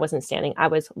watching, or I wasn't standing, I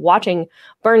was watching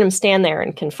Burnham stand there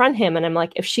and confront him. And I'm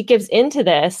like, if she gives into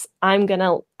this, I'm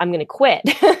gonna quit.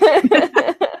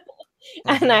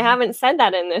 And I haven't said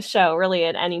that in this show really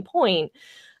at any point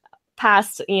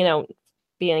past, you know,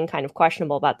 being kind of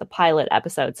questionable about the pilot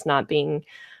episodes not being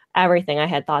everything I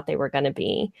had thought they were going to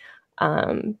be.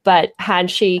 But had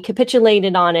she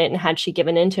capitulated on it and had she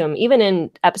given in to him, even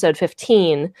in episode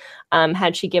 15,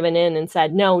 had she given in and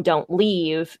said, no, don't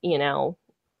leave, you know,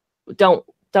 don't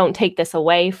take this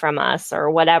away from us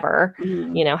or whatever,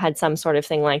 you know, had some sort of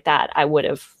thing like that, I would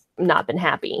have not been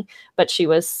happy. But she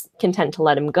was content to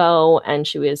let him go, and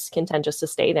she was content just to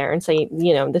stay there and say,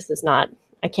 you know, this is not,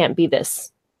 I can't be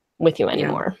this with you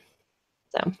anymore.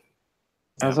 So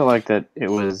I also like that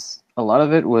a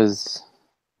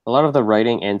lot of the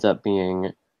writing ends up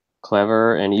being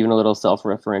clever and even a little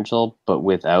self-referential, but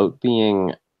without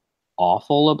being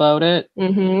awful about it,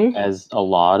 as a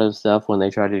lot of stuff when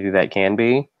they try to do that can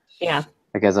be. Yeah.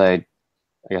 Because I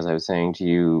was saying to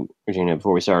you, Regina,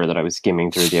 before we started, that I was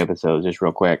skimming through the episodes just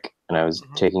real quick, and I was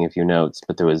taking a few notes,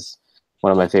 but there was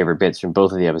one of my favorite bits from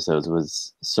both of the episodes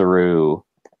was Saru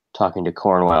talking to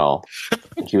Cornwell,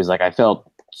 and she was like, I felt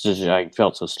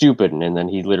so stupid, and then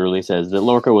he literally says that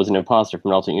Lorca was an imposter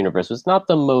from an alternate universe was not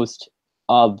the most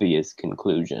obvious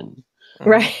conclusion.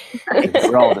 Right.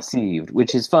 We're all deceived,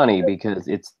 which is funny because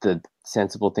it's the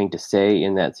sensible thing to say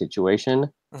in that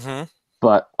situation.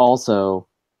 But also,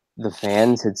 the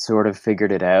fans had sort of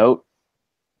figured it out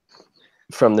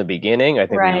from the beginning. I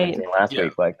think we were saying last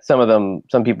week, like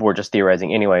some people were just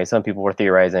theorizing anyway. Some people were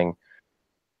theorizing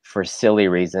for silly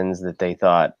reasons that they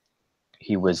thought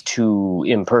he was too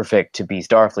imperfect to be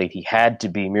Starfleet. He had to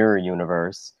be Mirror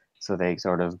Universe. So they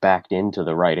sort of backed into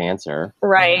the right answer.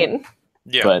 Right.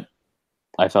 Yeah. But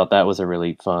I felt that was a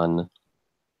really fun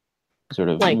sort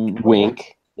of like,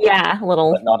 wink. Yeah, a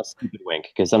little. But not a stupid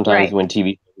wink. Because sometimes when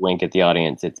TV wink at the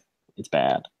audience, it's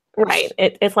bad. Right.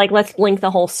 It's like, let's blink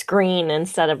the whole screen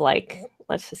instead of like,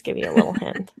 let's just give you a little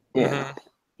hint. Yeah.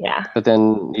 Yeah. But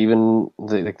then even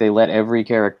they let every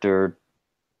character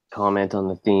comment on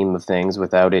the theme of things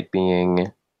without it being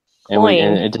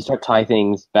and to start tie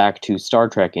things back to Star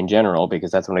Trek in general, because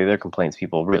that's one of the other complaints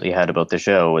people really had about the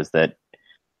show, was that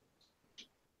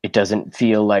it doesn't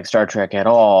feel like Star Trek at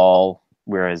all,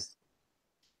 whereas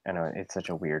I know it's such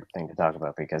a weird thing to talk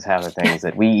about because half the things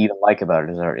that we even like about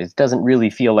it it doesn't really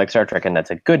feel like Star Trek, and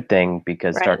that's a good thing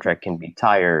because Star Trek can be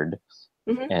tired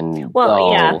and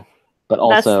dull, but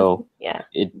also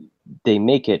they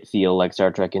make it feel like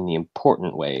Star Trek in the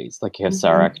important ways. Like you have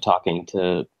Sarek talking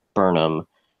to Burnham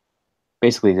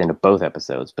basically at the end of both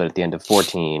episodes, but at the end of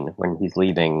 14 when he's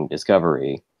leaving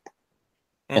Discovery,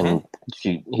 and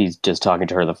he's just talking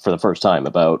to her for the first time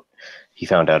about, he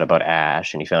found out about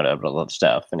Ash and he found out about a lot of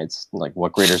stuff, and it's like,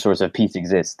 what greater source of peace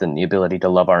exists than the ability to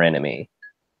love our enemy?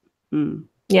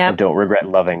 Yeah. And don't regret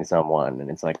loving someone. And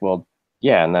it's like, well,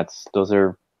 yeah, and those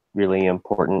are really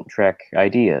important Trek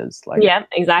ideas. Like, yeah,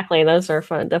 exactly. Those are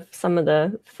some of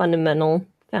the fundamental,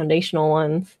 foundational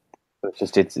ones.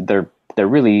 It's just they're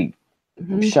really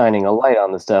shining a light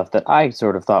on the stuff that I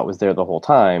sort of thought was there the whole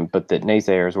time, but that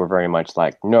naysayers were very much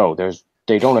like, no,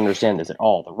 they don't understand this at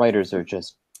all. The writers are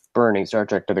just burning Star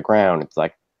Trek to the ground. It's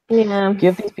like,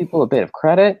 give these people a bit of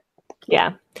credit.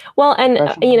 Yeah. Well,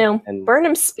 and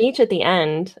Burnham's speech at the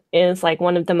end is like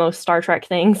one of the most Star Trek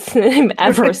things I've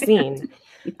ever seen.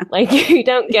 Like, you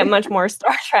don't get much more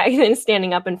Star Trek than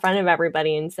standing up in front of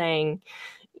everybody and saying,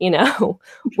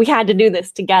 we had to do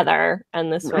this together,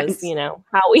 and this was,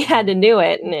 how we had to do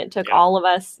it, and it took all of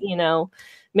us,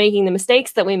 making the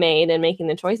mistakes that we made and making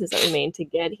the choices that we made to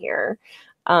get here.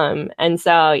 And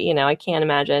so, I can't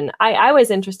imagine. I was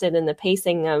interested in the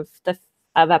pacing of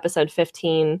episode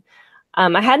 15.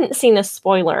 I hadn't seen a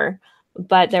spoiler,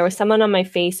 but there was someone on my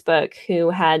Facebook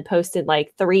who had posted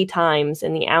like 3 times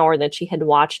in the hour that she had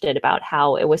watched it about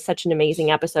how it was such an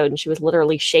amazing episode, and she was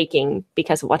literally shaking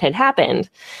because of what had happened.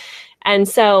 And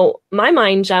so my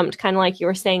mind jumped, kind of like you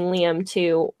were saying, Liam,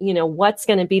 to, what's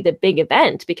going to be the big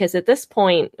event? Because at this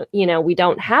point, we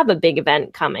don't have a big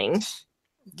event coming.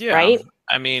 Yeah. Right?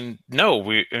 I mean, no,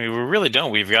 we really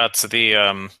don't. We've got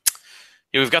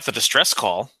we've got the distress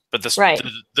call. But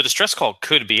the distress call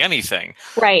could be anything.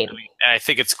 Right. I mean, I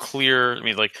think it's clear. I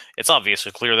mean, like, it's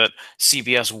obviously clear that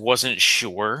CBS wasn't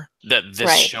sure that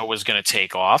this show was going to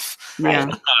take off. Yeah.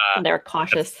 They're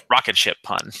cautious. Rocket ship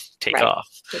pun. Take off.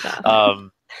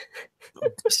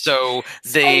 So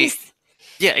they... Space.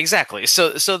 Yeah, exactly.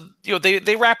 So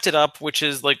they wrapped it up, which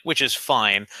is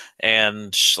fine.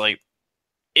 And, like,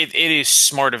 it is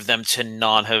smart of them to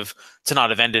not have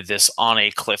ended this on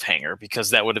a cliffhanger, because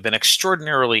that would have been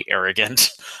extraordinarily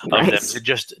arrogant of them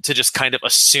to just kind of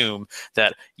assume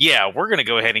that, yeah, we're going to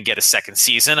go ahead and get a second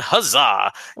season,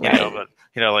 huzzah, but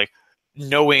like,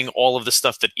 knowing all of the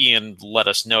stuff that Ian let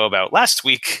us know about last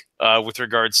week with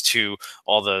regards to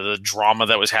all the drama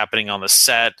that was happening on the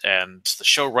set and the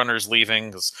showrunners leaving,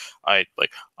 because I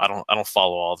don't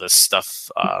follow all this stuff.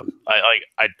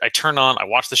 I turn on, I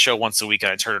watch the show once a week,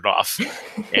 and I turn it off,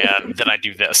 and then I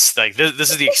do this. Like this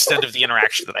is the extent of the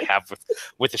interaction that I have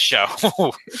with the show.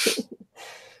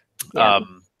 Yeah.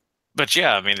 But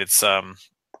yeah, I mean, it's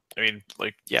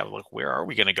where are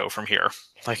we going to go from here?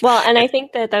 Like, well, and I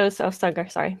think that those. Oh,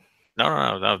 sorry.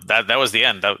 No. That was the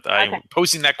end. I'm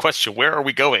posing that question. Where are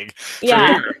we going?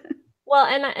 Yeah. Well,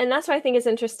 and that's what I think is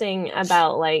interesting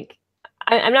about, like,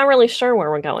 I'm not really sure where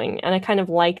we're going, and I kind of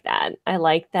like that. I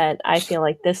like that. I feel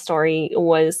like this story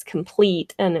was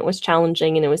complete, and it was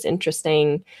challenging, and it was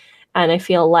interesting. And I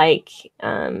feel like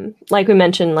you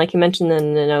mentioned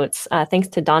in the notes, thanks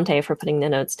to Dante for putting the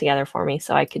notes together for me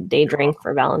so I could day drink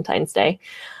for Valentine's Day.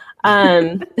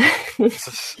 Healthy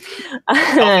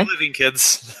living,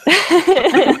 kids.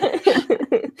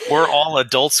 We're all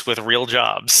adults with real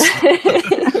jobs.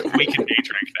 We can day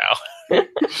drink now.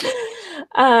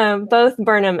 Both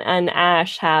Burnham and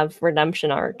Ash have redemption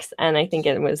arcs, and I think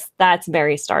that's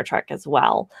very Star Trek as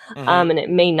well. And it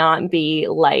may not be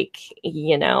like,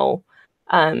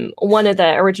 one of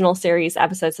the original series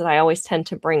episodes that I always tend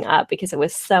to bring up because it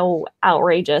was so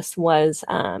outrageous was,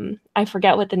 I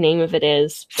forget what the name of it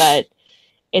is, but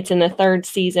it's in the third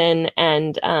season,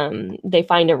 and they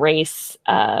find a race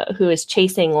who is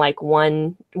chasing like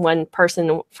one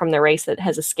person from the race that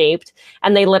has escaped,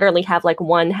 and they literally have like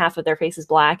one half of their face is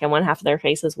black and one half of their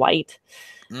face is white.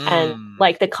 And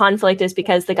like the conflict is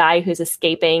because the guy who's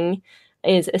escaping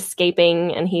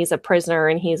and he's a prisoner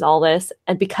and he's all this,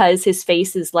 and because his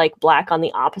face is like black on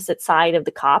the opposite side of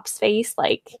the cop's face,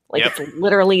 like It's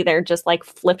literally, they're just like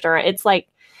flipped around. It's like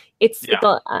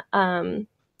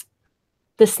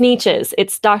the Sneetches.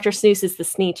 It's Dr. Seuss's The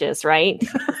Sneetches, right?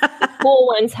 The cool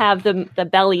ones have the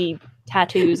belly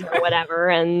tattoos or whatever,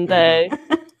 and the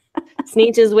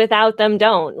Sneetches without them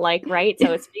don't, like, right?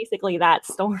 So it's basically that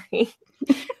story.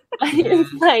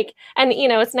 It's like, and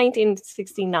it's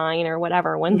 1969 or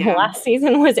whatever when the last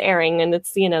season was airing, and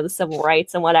it's the civil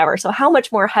rights and whatever. So how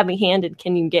much more heavy-handed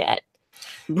can you get?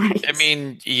 Right. I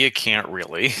mean, you can't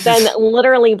really. Then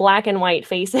literally black and white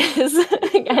faces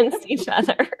against each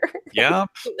other. Yeah.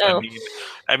 No.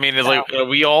 I mean, like,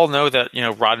 we all know that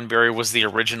Roddenberry was the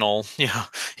original.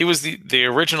 He was the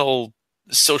original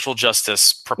social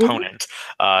justice proponent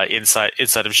inside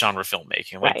of genre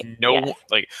filmmaking.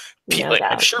 Like,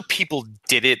 I'm sure people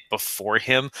did it before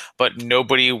him, but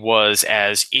nobody was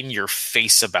as in your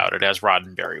face about it as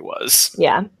Roddenberry was.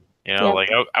 Yeah. Like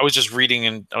I was just reading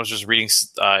an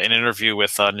interview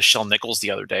with Nichelle Nichols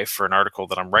the other day for an article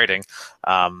that I'm writing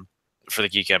for the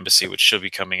Geek Embassy, which should be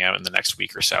coming out in the next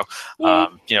week or so.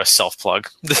 Self plug.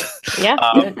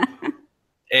 Yeah.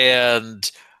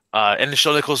 And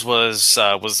Nichelle Nichols was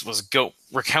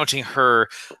recounting her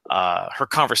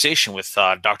conversation with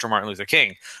Dr. Martin Luther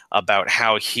King about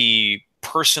how he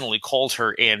personally called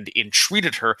her and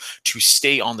entreated her to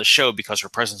stay on the show because her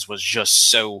presence was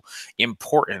just so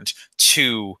important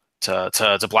to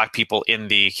Black people in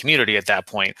the community at that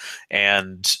point.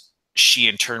 And she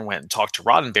in turn went and talked to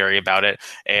Roddenberry about it.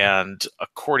 And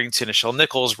according to Nichelle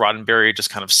Nichols, Roddenberry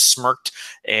just kind of smirked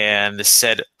and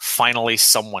said, "Finally,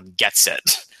 someone gets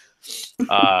it."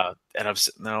 And I'm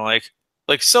sitting there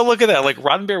like, so look at that. Like,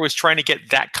 Roddenberry was trying to get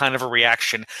that kind of a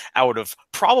reaction out of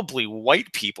probably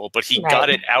white people, but he got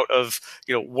it out of,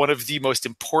 one of the most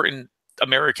important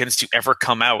Americans to ever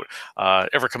come out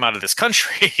of this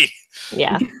country.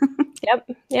 Yeah.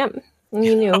 Yep.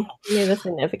 You knew the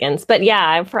significance. But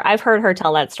yeah, I've heard her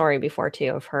tell that story before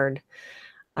too. I've heard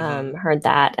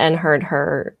that, and heard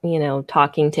her,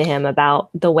 talking to him about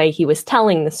the way he was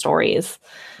telling the stories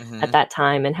at that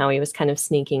time, and how he was kind of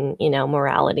sneaking,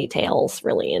 morality tales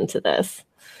really into this.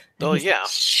 Oh yeah.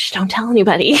 Shh, don't tell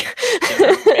anybody.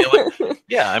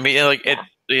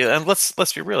 And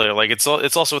let's be real. Like, it's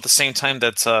also at the same time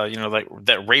that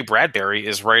that Ray Bradbury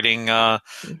is writing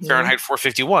Fahrenheit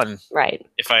 451. Right.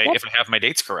 If I have my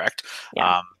dates correct.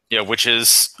 Yeah. Which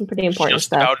is pretty important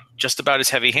just about as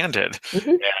heavy-handed,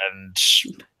 and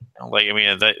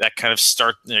that kind of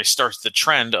starts the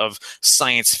trend of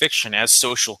science fiction as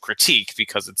social critique,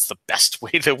 because it's the best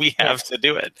way that we have to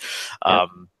do it.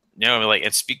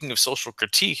 And speaking of social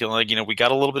critique, we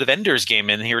got a little bit of Ender's Game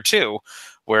in here too,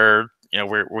 where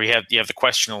where you have the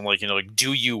question on like, like,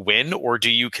 do you win or do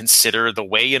you consider the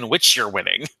way in which you're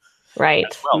winning? Right.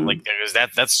 As well, like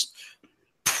that's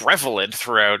prevalent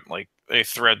throughout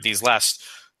these last,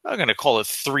 I'm going to call it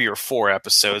 3 or 4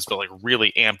 episodes, but like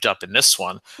really amped up in this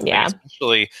one. Yeah. Like,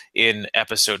 especially in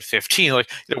episode 15,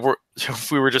 like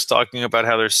we were just talking about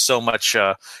how there's so much,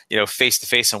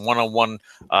 face-to-face and one-on-one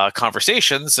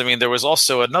conversations. I mean, there was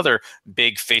also another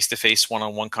big face-to-face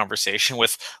one-on-one conversation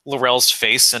with Laurel's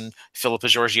face and Philippa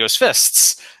Giorgio's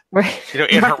fists. Right.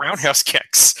 In her roundhouse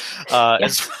kicks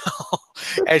as well.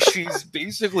 As she's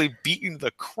basically beating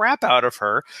the crap out of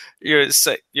her,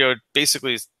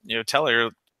 basically, tell her,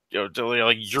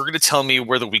 like, you're going to tell me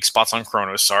where the weak spots on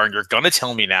Kronos are, and you're going to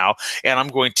tell me now, and I'm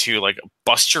going to like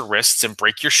bust your wrists and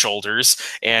break your shoulders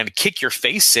and kick your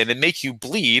face in and make you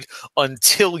bleed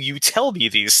until you tell me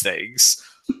these things.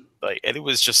 Like, and it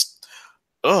was just,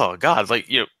 oh God,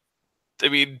 like, I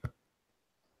mean,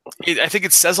 I think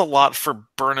it says a lot for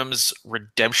Burnham's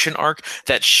redemption arc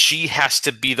that she has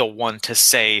to be the one to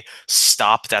say,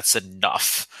 stop, that's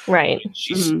enough. Right.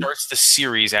 She starts the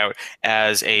series out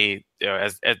as a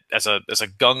as a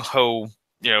gung-ho,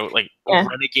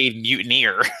 renegade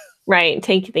mutineer. Right.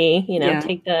 Take the,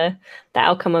 take the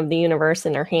outcome of the universe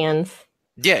in her hands.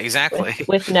 Yeah, exactly.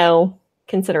 With no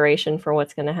consideration for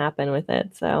what's going to happen with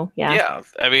it. So, yeah. Yeah.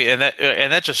 I mean,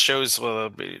 and that just shows,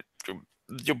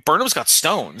 Burnham's got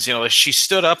stones. She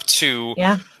stood up to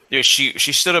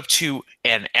she stood up to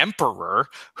an emperor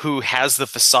who has the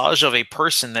visage of a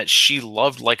person that she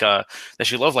loved like a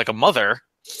mother,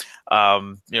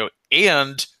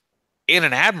 and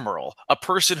an admiral, a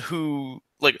person who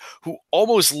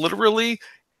almost literally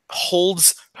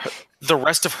holds the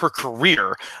rest of her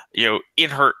career, in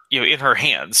her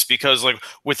hands, because like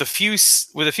with a few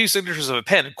signatures of a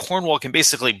pen, Cornwall can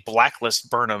basically blacklist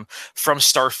Burnham from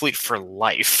Starfleet for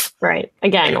life. Right.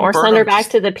 Again, and or send her back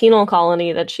to the penal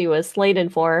colony that she was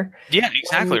slated for. Yeah,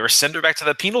 exactly. Or send her back to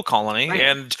the penal colony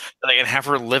and have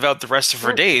her live out the rest of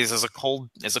her days as a cold,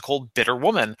 bitter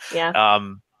woman. Yeah.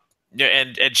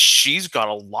 And she's got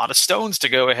a lot of stones to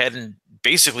go ahead and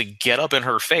basically get up in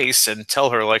her face and tell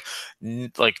her like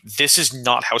this is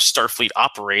not how Starfleet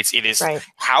operates. It is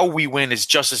how we win is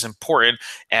just as important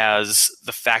as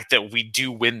the fact that we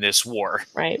do win this war.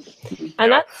 Right.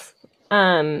 And that's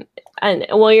and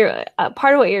well, you're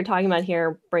part of what you're talking about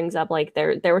here brings up like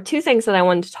there were 2 things that I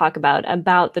wanted to talk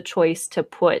about the choice to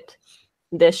put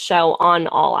this show on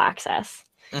All Access.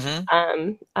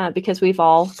 Because we've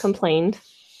all complained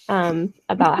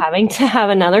about having to have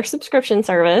another subscription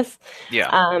service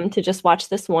to just watch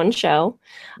this one show.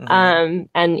 And,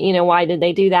 why did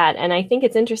they do that? And I think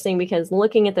it's interesting because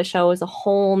looking at the show as a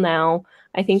whole now,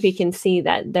 I think we can see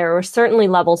that there are certainly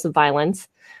levels of violence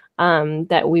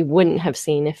that we wouldn't have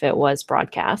seen if it was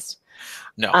broadcast.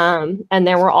 No. And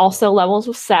there were also levels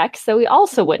of sex that we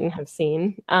also wouldn't have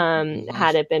seen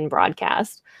had it been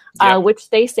broadcast, which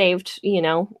they saved,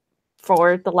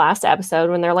 for the last episode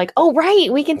when they're like, oh,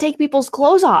 right, we can take people's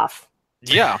clothes off.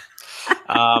 Yeah.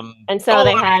 And so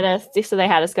they had us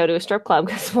go to a strip club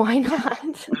because why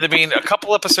not? I mean, a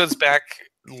couple episodes back,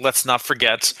 let's not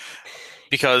forget,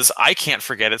 because I can't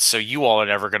forget it, so you all are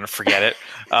never going to forget it.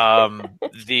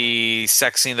 The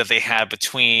sex scene that they had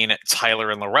between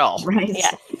Tyler and Laurel. Right.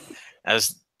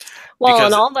 Yes.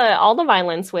 And all the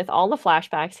violence with all the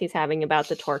flashbacks he's having about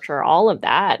the torture, all of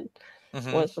that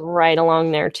was right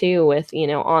along there too, with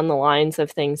on the lines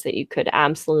of things that you could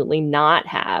absolutely not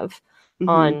have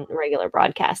on regular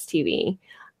broadcast TV.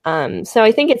 So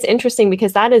I think it's interesting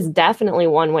because that is definitely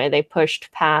one way they pushed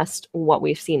past what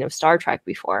we've seen of Star Trek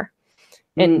before,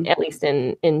 and at least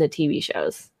in the TV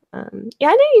shows. I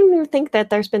didn't even think that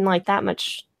there's been like that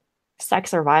much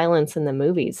sex or violence in the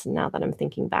movies. Now that I'm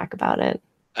thinking back about it,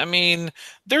 I mean,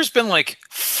 there's been like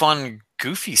fun,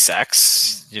 goofy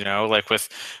sex, like with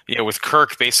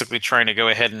Kirk basically trying to go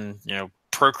ahead and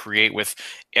procreate with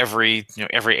every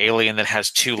alien that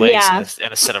has 2 legs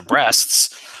and a set of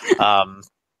breasts,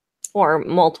 or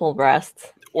multiple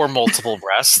breasts, like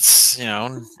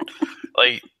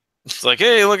it's like,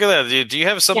 hey, look at that. Do you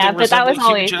have something? Yeah, but that was in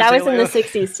the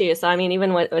 60s too. So I mean,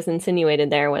 even what was insinuated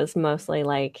there was mostly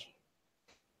like,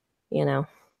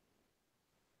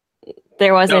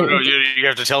 there wasn't. No, you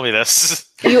have to tell me this.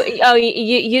 You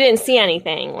didn't see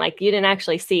anything. Like you didn't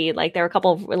actually see. Like there were a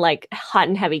couple of like hot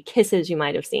and heavy kisses you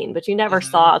might have seen, but you never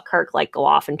saw Kirk like go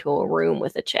off into a room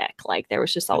with a chick. Like there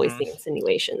was just always the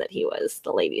insinuation that he was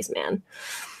the ladies' man.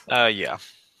 Yeah.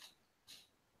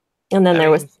 And then there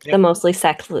was the mostly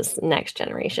sexless Next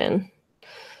Generation.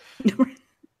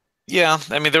 Yeah,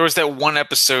 I mean there was that one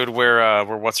episode where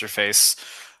what's her face,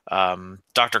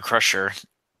 Dr. Crusher,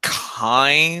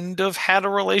 kind of had a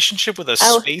relationship with a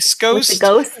space ghost. With the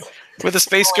ghost? With a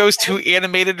space ghost who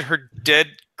animated her dead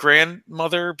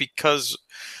grandmother because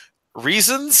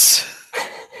reasons.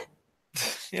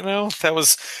 That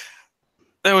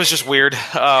was just weird.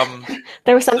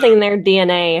 There was something in their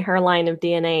DNA, her line of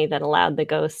DNA, that allowed the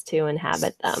ghost to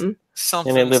inhabit them.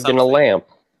 And it lived in a lamp.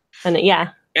 And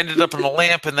ended up in a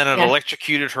lamp, and then it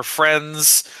electrocuted her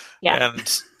friends. Yeah.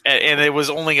 And it was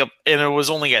only at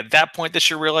that point that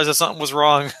she realized that something was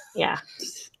wrong. Yeah.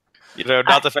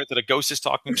 Not the fact that a ghost is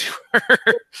talking to her.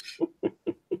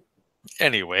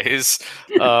 Anyways,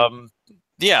 we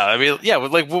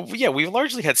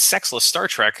largely had sexless Star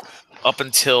Trek up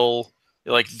until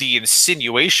like the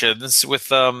insinuations with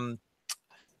the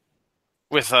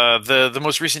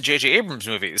most recent J.J. Abrams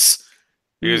movies,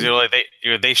 because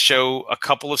they show a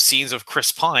couple of scenes of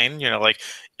Chris Pine,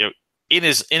 in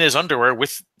his underwear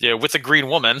with a green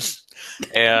woman,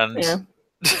 and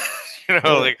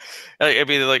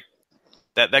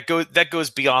that goes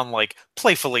beyond like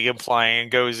playfully implying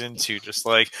and goes into just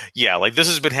like this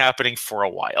has been happening for a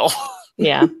while.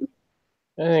 Yeah.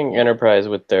 I think Enterprise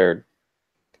with the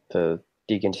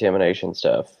decontamination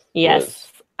stuff.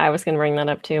 Yes, I was going to bring that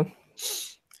up too.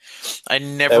 I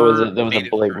never. That was a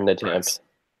blatant attempt.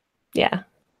 Yeah.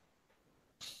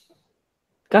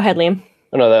 Go ahead, Liam.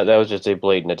 Oh, no, that was just a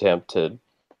blatant attempt to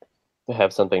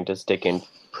have something to stick in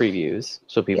previews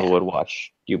so people would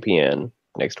watch UPN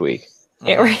next week.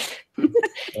 There was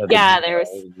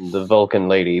the Vulcan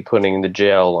lady putting the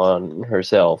gel on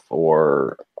herself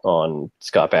or on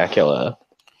Scott Bakula.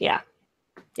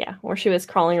 Yeah, or she was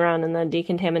crawling around in the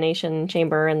decontamination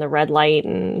chamber in the red light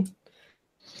and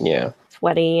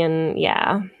sweaty and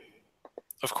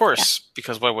Of course,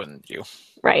 because why wouldn't you?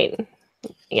 Right.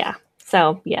 Yeah.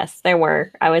 So yes, there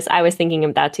were. I was thinking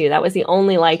of that too. That was the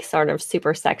only like sort of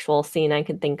super sexual scene I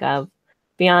could think of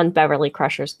beyond Beverly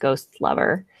Crusher's ghost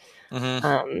lover.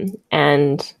 Mm-hmm.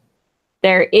 And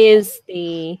there's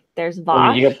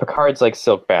Vosh. You got Picard's like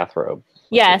silk bathrobe.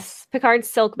 Yes, Picard's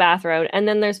silk bathrobe, and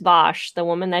then there's Vosh, the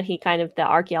woman that the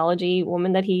archaeology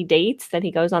woman that he dates, that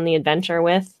he goes on the adventure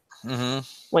with. Mm-hmm.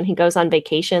 When he goes on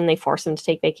vacation, they force him to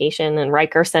take vacation, and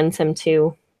Riker sends him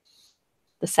to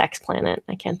the sex planet.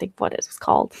 I can't think of what it was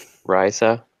called.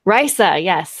 Risa,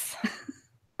 yes.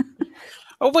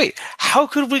 Oh, wait. How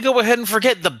could we go ahead and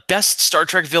forget the best Star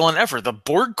Trek villain ever, the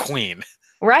Borg Queen?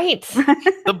 Right.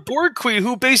 The Borg Queen,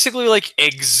 who basically, like,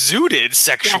 exuded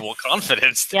sexual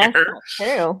confidence there.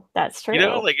 Yes, that's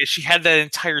true. Like, she had that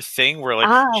entire thing where,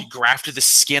 like, she grafted the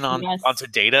skin onto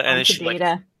Data, and then she, like,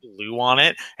 blew on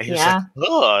it. And he was like,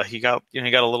 ugh. He got a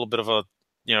little bit of a,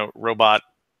 robot.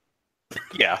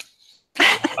 Yeah.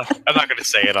 I'm not going to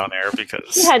say it on air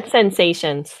because... He had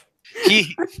sensations.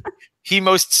 He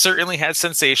most certainly had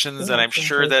sensations, and I'm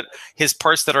sure that his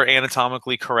parts that are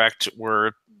anatomically correct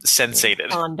were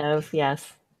sensated. Fond of,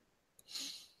 yes.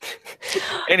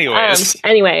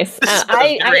 Anyways,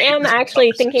 I am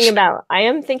actually thinking about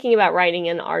writing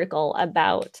an article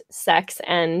about sex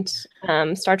and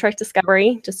Star Trek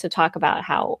Discovery, just to talk about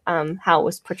how it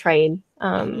was portrayed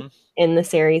in the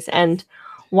series and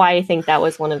why I think that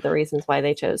was one of the reasons why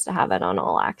they chose to have it on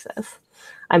All Access.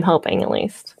 I'm hoping, at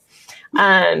least.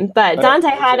 But Dante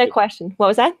had a question. What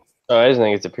was that? Oh, I just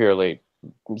think it's a purely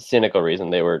cynical reason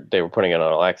they were putting it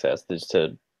on All Access, just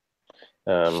to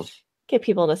get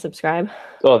people to subscribe.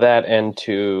 Well, that, and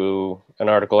to an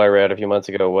article I read a few months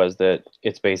ago, was that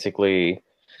it's basically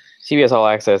CBS All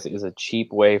Access is a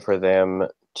cheap way for them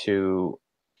to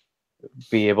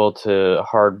be able to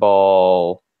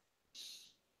hardball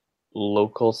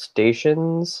local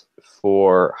stations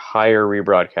for higher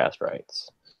rebroadcast rights.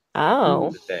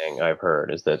 Oh. The thing I've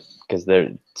heard is that because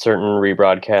certain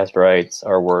rebroadcast rights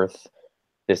are worth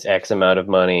this X amount of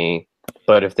money,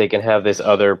 but if they can have this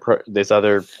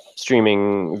other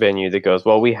streaming venue that goes,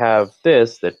 well, we have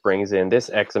this that brings in this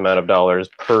X amount of dollars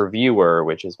per viewer,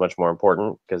 which is much more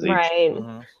important because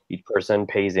each person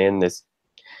pays in this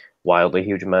wildly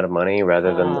huge amount of money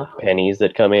rather than the pennies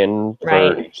that come in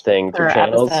for each thing through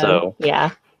channels. Episode.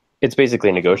 So it's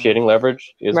basically negotiating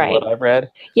leverage is what I've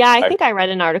read. Yeah, I think I read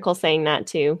an article saying that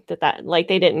too, that like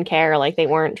they didn't care, like they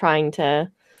weren't trying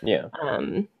to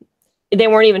they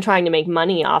weren't even trying to make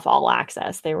money off All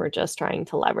Access. They were just trying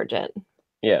to leverage it.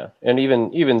 Yeah, and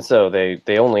even so, they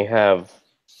only have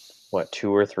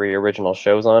 2 or 3 original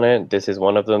shows on it. This is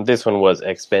one of them. This one was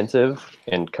expensive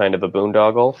and kind of a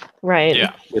boondoggle. Right.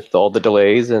 Yeah. With all the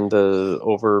delays and the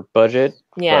over budget.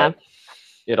 Yeah. But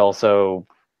it also,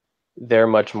 they're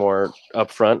much more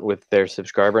upfront with their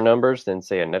subscriber numbers than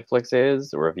say a Netflix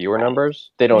is, or a viewer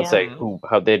numbers. They don't say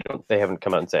they haven't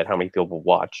come out and said how many people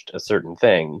watched a certain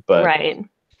thing, but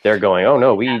they're going, oh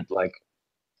no, we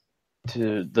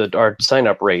our sign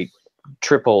up rate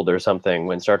tripled or something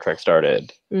when Star Trek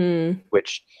started,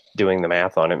 which doing the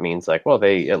math on it means like, well,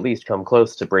 they at least come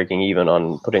close to breaking even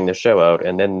on putting the show out,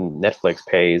 and then Netflix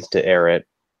pays to air it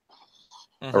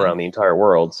around the entire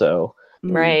world. So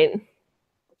right.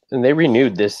 And they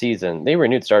renewed this season. They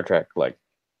renewed Star Trek like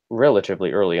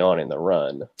relatively early on in the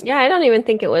run. Yeah, I don't even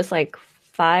think it was like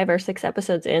 5 or 6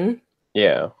 episodes in.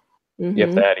 Yeah.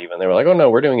 If that even. They were like, oh no,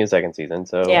 we're doing a second season.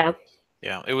 So yeah.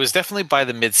 Yeah, it was definitely by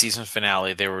the mid-season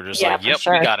finale. They were just like, yep,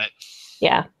 sure. we got it.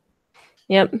 Yeah.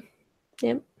 Yep.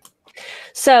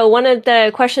 So one of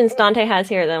the questions Dante has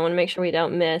here that I want to make sure we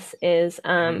don't miss is,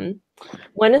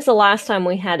 when is the last time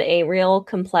we had a real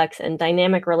complex and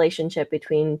dynamic relationship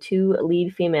between 2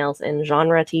 lead females in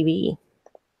genre TV?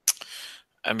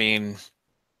 I mean,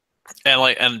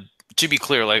 and to be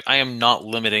clear, like, I am not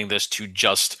limiting this to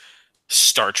just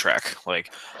Star Trek.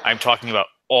 Like, I'm talking about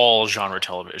all genre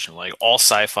television, like all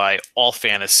sci-fi, all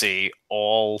fantasy,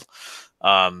 all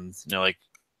like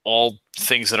all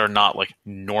things that are not like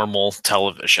normal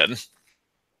television.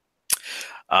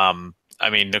 I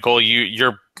mean, Nicole,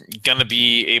 you're gonna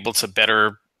be able to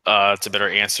better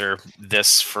answer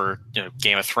this for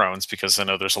Game of Thrones, because I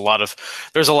know there's a lot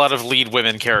of lead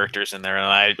women characters in there,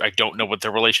 and I don't know what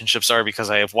their relationships are because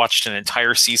I have watched an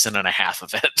entire season and a half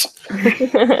of it. They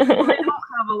don't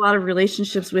have a lot of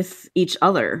relationships with each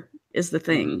other is the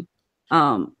thing.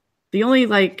 The only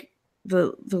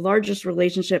the largest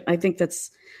relationship I think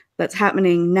that's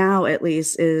happening now, at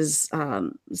least, is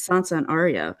Sansa and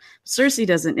Arya. Cersei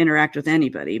doesn't interact with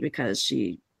anybody because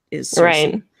she is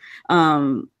Cersei.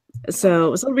 Right.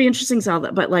 So it'll be interesting to how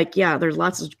that. But there's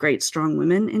lots of great strong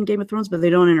women in Game of Thrones, but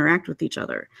they don't interact with each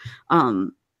other.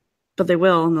 But they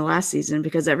will in the last season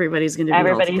because everybody's going to be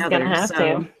all together. Going to have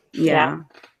to. Yeah.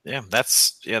 Yeah,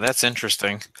 that's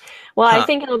interesting. Well, I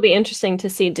think it'll be interesting to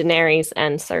see Daenerys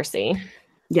and Cersei.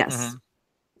 Yes.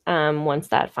 Once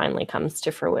that finally comes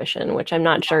to fruition, which I'm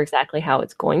not sure exactly how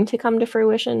it's going to come to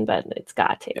fruition, but it's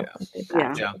got to.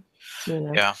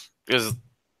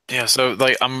 So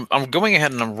like I'm going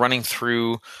ahead and I'm running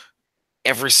through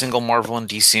every single Marvel and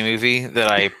DC movie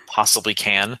that I possibly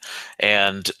can,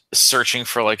 and searching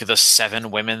for like the 7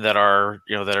 women that are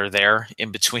there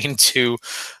in between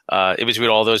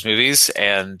all those movies,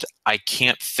 and I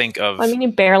can't think of. I mean,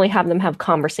 you barely have them have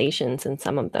conversations in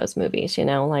some of those movies, the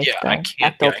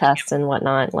Bechdel test and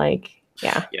whatnot. I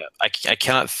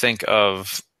cannot think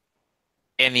of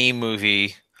any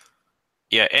movie.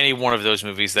 Yeah, any one of those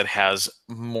movies that has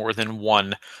more than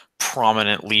one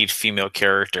prominent lead female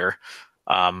character.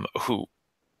 All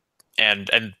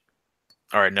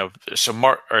right, no.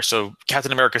 So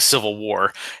Captain America: Civil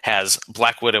War has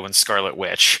Black Widow and Scarlet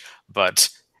Witch, but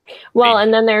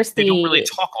and then they don't really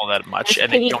talk all that much.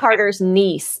 And Peggy Carter's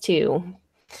niece too.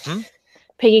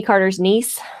 Peggy Carter's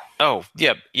niece. Oh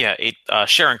yeah.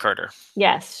 Sharon Carter.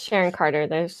 Yes, Sharon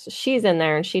Carter. She's in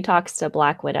there and she talks to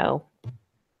Black Widow.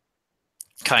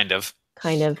 Kind of.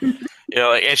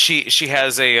 And she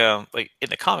has a in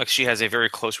the comics she has a very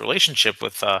close relationship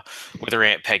with her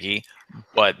Aunt Peggy,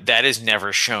 but that is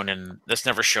never shown in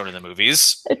the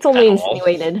movies. It's only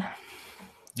insinuated.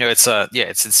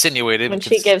 It's insinuated. When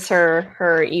she gives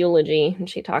her eulogy and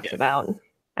she talks about,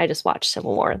 I just watched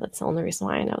Civil War. That's the only reason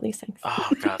why I know these things. Oh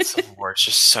God, Civil War is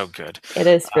just so good. It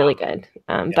is really good.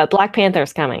 But Black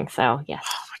Panther's coming, so yes.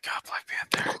 Oh my God, Black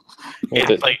Panther!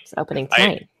 It's opening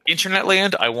tonight. Internet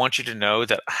land, I want you to know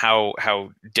that how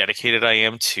dedicated I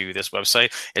am to this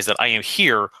website is that I am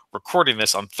here recording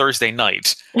this on Thursday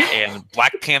night, and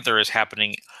Black Panther is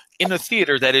happening in a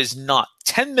theater that is not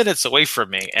 10 minutes away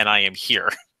from me, and I am here.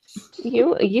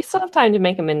 You still have time to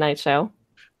make a midnight show.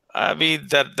 I mean,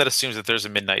 that assumes that there's a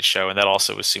midnight show, and that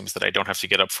also assumes that I don't have to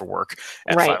get up for work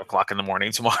at 5 o'clock in the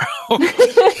morning tomorrow.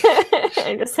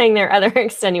 I'm just saying there are other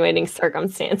extenuating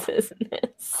circumstances in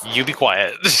this. You be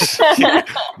quiet.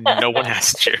 No one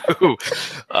asked you.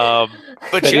 But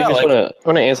I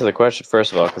want to answer the question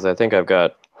first of all, because I think I've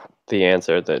got the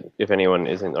answer that if anyone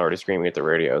isn't already screaming at the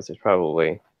radios, it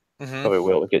probably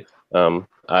will get.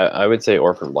 I would say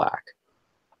Orphan Black.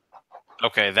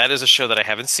 Okay, that is a show that I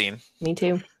haven't seen. Me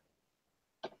too.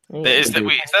 Is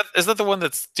that the one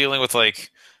that's dealing with like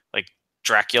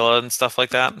Dracula and stuff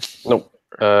like that? Nope.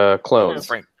 Clones.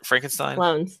 Frankenstein?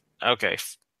 Clones. Okay.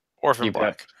 Orphan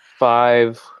Black.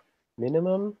 5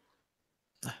 minimum?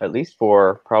 At least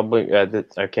 4. Probably.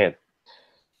 I can't.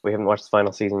 We haven't watched the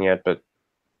final season yet, but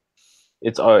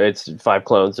it's 5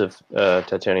 clones of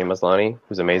Tatiana Maslany,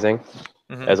 who's amazing,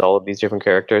 as all of these different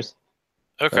characters.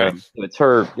 Okay. It's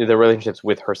the relationships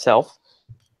with herself,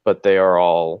 but they are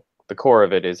all, the core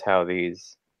of it is how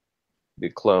these the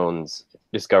clones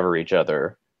discover each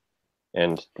other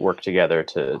and work together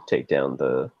to take down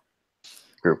the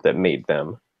group that made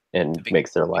them and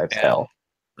makes their lives hell.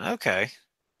 Okay.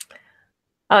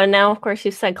 Oh, now of course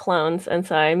you said clones, and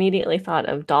so I immediately thought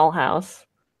of Dollhouse.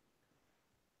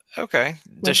 Okay.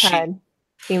 Which had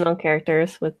female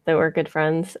characters that were good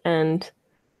friends, and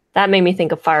that made me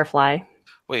think of Firefly.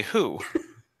 Wait, who?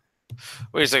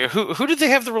 Wait a second. Who did they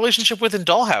have the relationship with in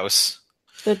Dollhouse?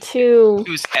 The two.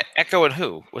 It was Echo and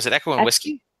who? Was it Echo and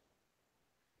Whiskey?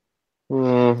 I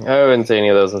wouldn't say any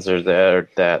of those since they're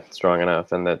that strong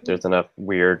enough, and that there's enough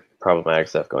weird, problematic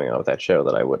stuff going on with that show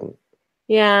that I wouldn't.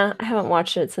 Yeah, I haven't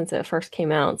watched it since it first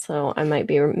came out, so I might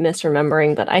be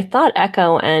misremembering. But I thought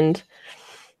Echo and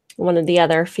one of the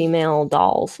other female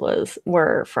dolls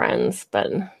were friends,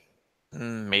 but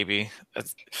maybe.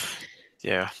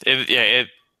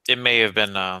 It may have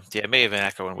been it may have been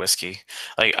Echo and Whiskey.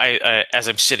 Like I as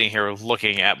I'm sitting here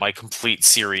looking at my complete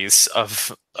series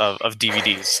of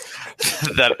DVDs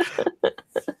that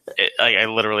I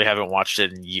literally haven't watched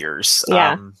it in years.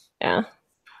 Yeah.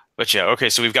 But yeah, okay,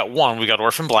 so we've got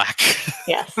Orphan Black.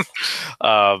 Yes.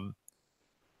 I'm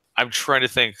trying to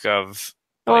think of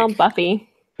Buffy.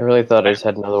 I really thought I just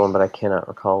had another one, but I cannot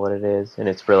recall what it is, and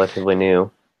it's relatively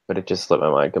new, but it just slipped my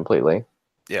mind completely.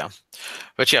 Yeah.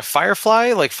 But yeah,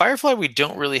 Firefly, we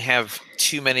don't really have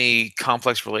too many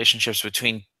complex relationships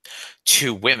between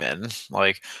two women.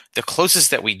 Like the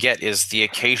closest that we get is the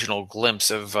occasional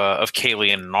glimpse of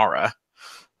Kaylee and Nara.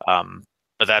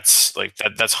 But that's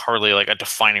that's hardly like a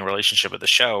defining relationship of the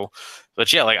show.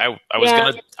 But yeah, like I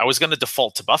was gonna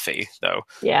default to Buffy though.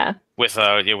 Yeah. With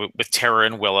Tara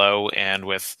and Willow, and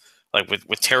with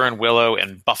Tara and Willow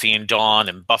and Buffy and Dawn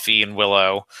and Buffy and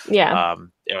Willow. Yeah.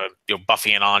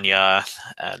 Buffy and Anya,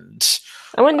 and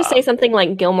I wanted to say something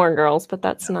like Gilmore Girls, but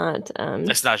that's not.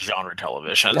 It's not genre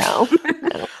television. No.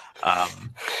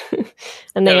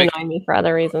 And they annoy me for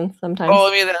other reasons sometimes. Well,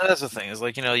 I mean, that's the thing is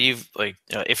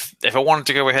if I wanted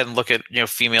to go ahead and look at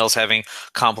females having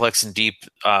complex and deep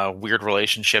weird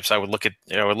relationships, I would look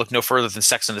no further than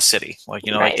Sex and the City.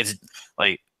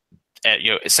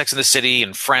 It's Sex and the City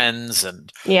and Friends and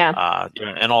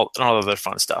and all other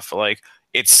fun stuff. But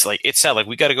it's sad. Like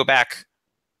we got to go back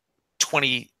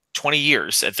 20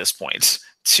 years at this point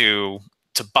to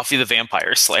Buffy the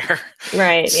Vampire Slayer.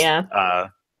 Right. Yeah.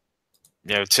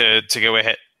 To go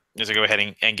ahead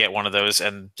and get one of those,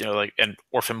 and and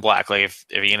Orphan Black. Like if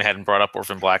Ian hadn't brought up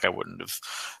Orphan Black, I wouldn't have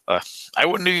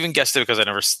even guessed it, because I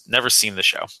never seen the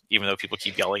show, even though people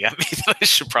keep yelling at me that I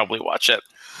should probably watch it.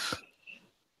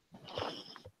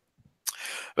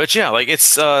 But yeah,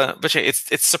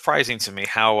 it's surprising to me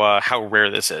how rare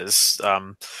this is.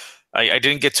 I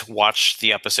didn't get to watch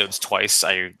the episodes twice.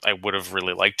 I would have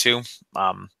really liked to.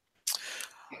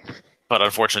 But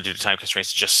unfortunately, due to time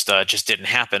constraints, just didn't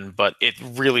happen. But it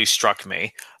really struck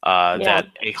me that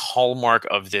a hallmark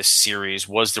of this series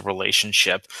was the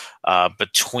relationship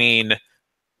between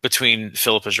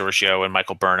Philippa Georgiou and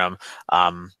Michael Burnham,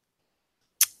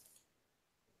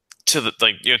 to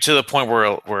the point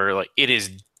where it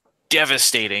is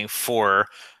devastating for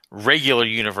regular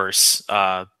universe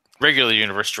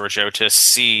Georgiou to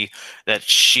see that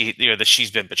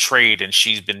she's been betrayed, and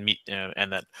she's been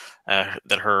and that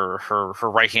her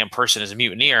right hand person is a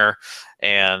mutineer,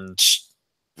 and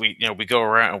we go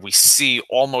around and we see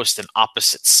almost an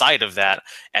opposite side of that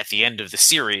at the end of the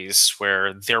series,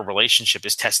 where their relationship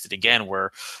is tested again,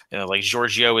 where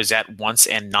Georgiou is at once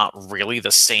and not really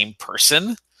the same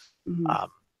person. Mm-hmm.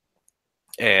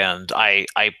 And I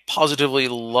positively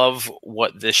love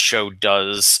what this show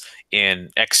does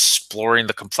in exploring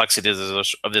the complexities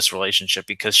of this relationship,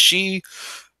 because you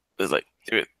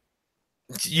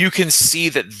can see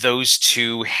that those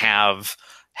two have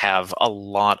a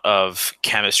lot of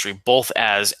chemistry, both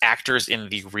as actors in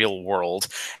the real world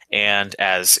and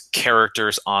as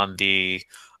characters on the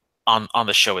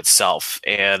show itself.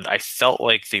 And I felt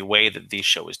like the way that the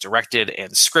show is directed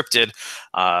and scripted,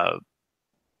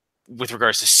 with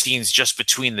regards to scenes just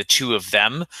between the two of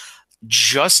them,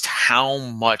 just how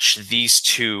much these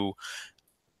two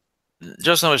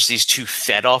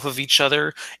fed off of each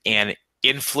other and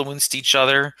influenced each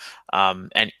other.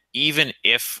 And even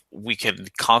if we can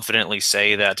confidently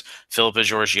say that Philippa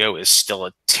Georgiou is still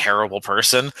a terrible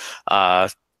person,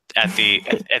 at the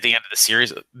end of the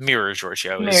series, Mira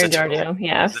Georgiou is a terrible person.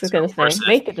 Yeah, I was going to say,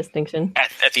 make the distinction.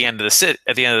 At the end of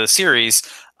the series,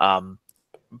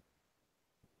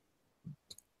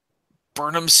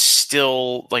 Burnham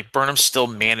still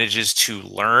manages to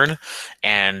learn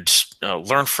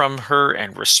from her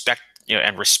and respect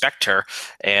her,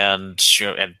 and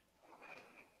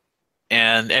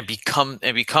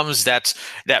becomes that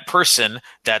person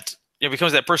that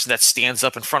becomes that person that stands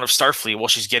up in front of Starfleet while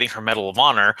she's getting her Medal of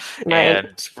Honor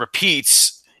and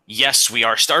repeats, "Yes, we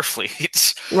are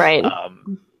Starfleet." Right.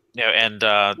 And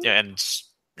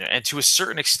to a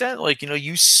certain extent, like,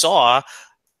 you saw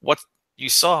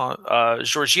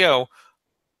Giorgio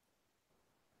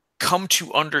come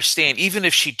to understand, even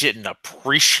if she didn't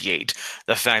appreciate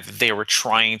the fact that they were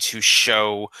trying to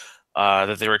show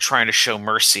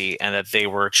mercy, and that they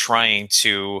were trying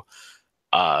to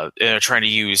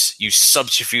use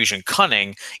subterfuge and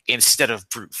cunning instead of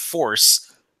brute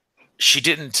force. She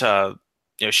didn't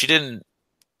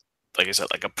like I said,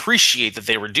 like, appreciate that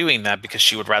they were doing that, because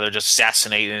she would rather just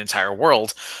assassinate an entire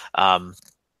world.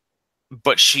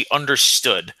 But she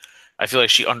understood. I feel like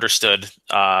she understood,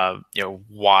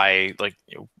 why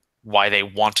they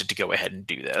wanted to go ahead and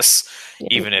do this,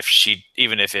 even if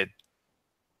it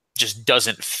just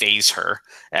doesn't phase her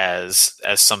as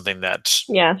something that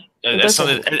as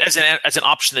an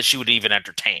option that she would even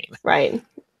entertain. Right.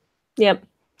 Yep.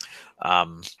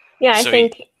 I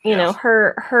think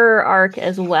her arc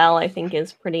as well, I think,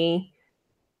 is pretty.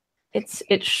 It's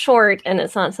short, and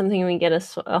it's not something we get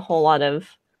a whole lot of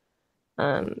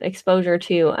exposure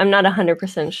to. I'm not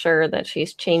 100% sure that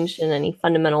she's changed in any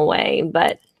fundamental way,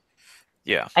 but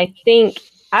I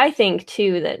think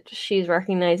too that she's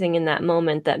recognizing in that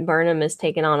moment that Burnham has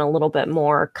taken on a little bit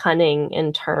more cunning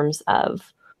in terms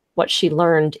of what she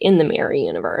learned in the Mirror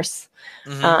Universe,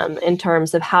 in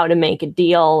terms of how to make a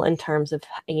deal, in terms of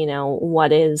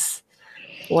what is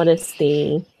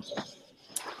the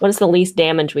least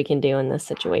damage we can do in this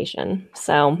situation.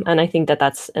 So, and I think that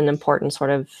that's an important sort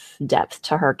of depth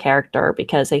to her character,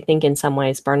 because I think in some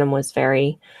ways Burnham was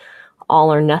very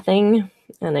all or nothing,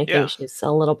 and I think she's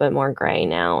a little bit more gray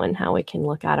now in how we can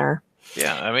look at her.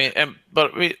 Yeah, I mean,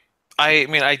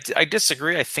 I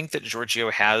disagree. I think that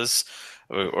Giorgio has,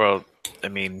 well, I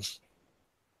mean,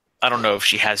 I don't know if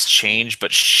she has changed,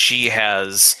 but she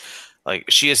has at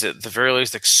the very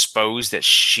least exposed that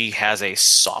she has a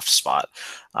soft spot.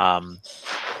 Well,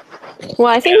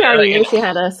 I think we already knew she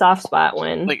had a soft spot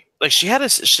when she had a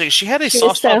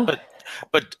soft spot,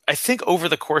 but I think over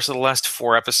the course of the last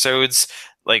 4 episodes,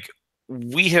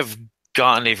 we have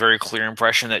gotten a very clear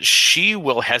impression that she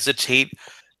will not hesitate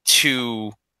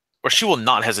to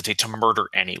murder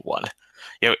anyone.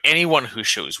 Anyone who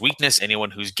shows weakness,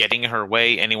 anyone who's getting in her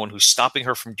way, anyone who's stopping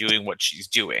her from doing what she's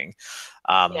doing.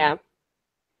 And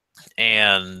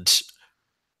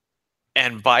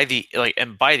by the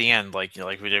end,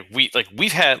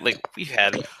 we've had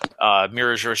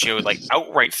Mira Giorgio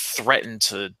outright threaten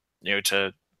to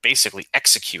basically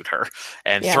execute her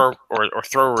and throw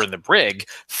her in the brig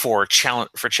for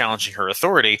challenging her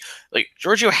authority.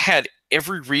 Giorgio had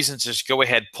every reason to just go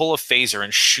ahead, pull a phaser,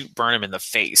 and shoot Burnham in the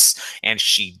face, and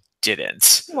she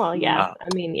didn't. Well, I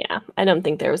don't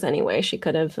think there was any way she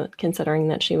could have, considering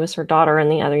that she was her daughter in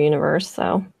the other universe.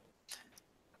 So,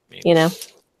 she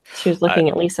was looking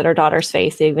at least at her daughter's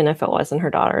face, even if it wasn't her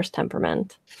daughter's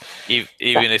temperament.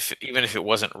 Even if it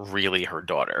wasn't really her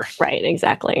daughter. Right,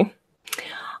 exactly.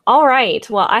 All right.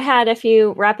 Well, I had a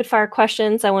few rapid fire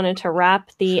questions I wanted to wrap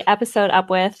the episode up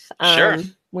with. Sure.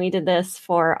 We did this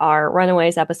for our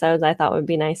Runaways episodes. I thought it would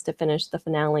be nice to finish the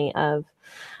finale of...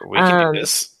 We can do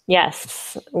this.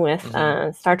 Yes, with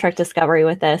Star Trek Discovery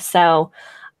with this. So,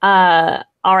 all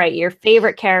right, your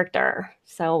favorite character.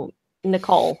 So,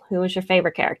 Nicole, who was your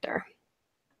favorite character?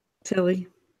 Tilly.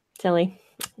 Liam.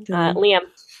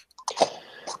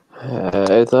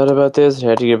 I thought about this. I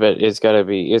had to give it. It's gotta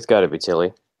be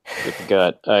Tilly.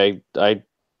 I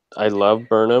love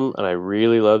Burnham, and I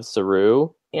really love Saru.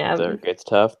 Yeah, it's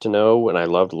tough to know. And I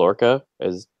loved Lorca,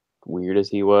 as weird as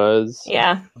he was.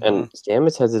 Yeah, and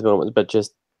Stamets has his moments, but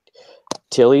just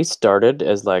Tilly started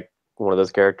as one of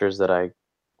those characters that I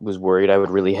was worried I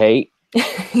would really hate,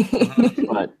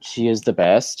 but she is the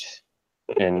best,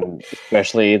 and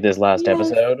especially this last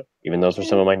episode. Even those were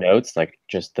some of my notes,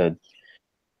 just the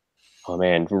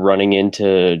running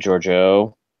into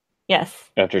Giorgio. Yes.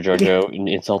 After Giorgio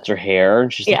insults her hair,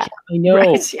 and she's like, I know,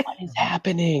 what is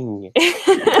happening?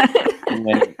 And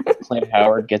then Clint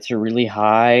Howard gets her really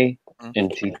high,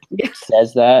 and she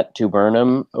says that to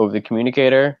Burnham over the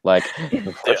communicator.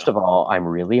 First of all, I'm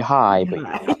really high, but you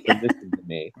have to listen to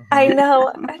me. I know.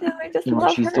 I just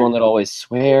love she's her. the one that always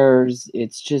swears.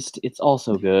 It's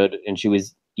also good. And she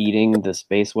was eating the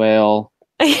space whale.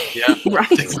 Yeah, right.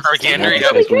 Gargander,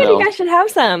 you think I should have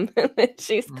some.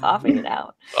 She's coughing it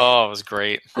out. Oh, it was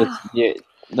great.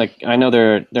 I know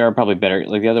there are probably better.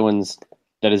 The other ones.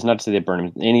 That is not to say that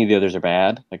Burnham. Any of the others are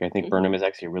bad. I think Burnham is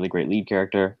actually a really great lead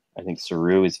character. I think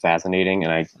Saru is fascinating,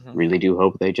 and I really do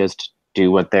hope they just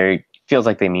do what they feels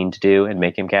like they mean to do and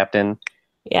make him captain.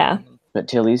 Yeah. But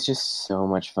Tilly's just so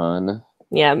much fun.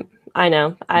 Yeah, I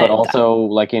know. But also,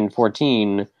 like in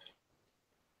 14,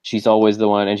 she's always the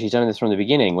one, and she's done this from the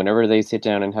beginning. Whenever they sit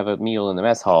down and have a meal in the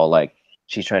mess hall, like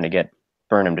she's trying to get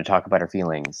Burnham to talk about her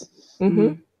feelings.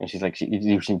 Mm-hmm. And she's like,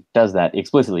 she does that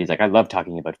explicitly. He's like, I love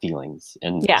talking about feelings.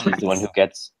 And she's the one who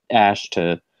gets Ash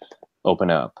to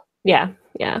open up. Yeah.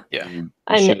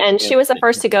 And she was the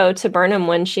first to go to Burnham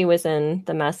when she was in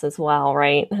the mess as well,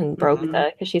 right? And broke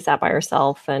because she sat by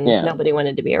herself and nobody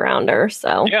wanted to be around her.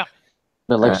 So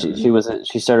but like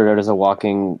she started out as a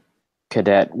walking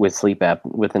cadet with sleep app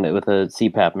with a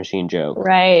CPAP machine joke.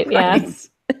 Right. Yeah.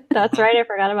 That's right. I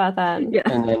forgot about that. Yeah.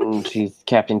 And then she's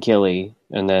Captain Killy,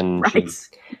 and then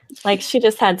she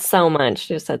just had so much.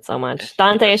 She just had so much.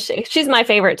 Dante, she's my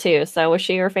favorite too. So was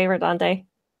she your favorite, Dante?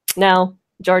 No,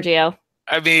 Giorgio.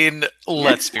 I mean,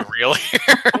 let's be real here.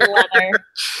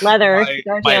 Leather.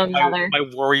 Giorgio and Leather. My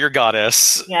warrior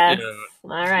goddess. Yes.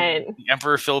 All right. The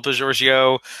Emperor Philippa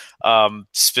Giorgio,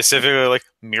 specifically like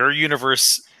Mirror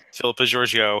Universe Philippa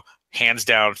Giorgio, hands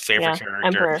down favorite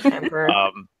character.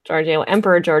 Emperor Giorgio.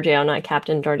 Emperor Giorgio, not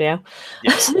Captain Giorgio.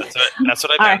 Yes, that's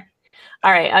what I meant.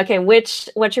 All right. Okay. What's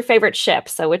your favorite ship?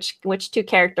 So which two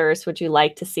characters would you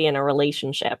like to see in a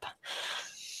relationship?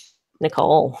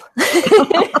 Nicole.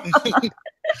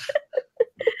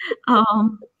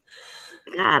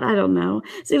 God, I don't know.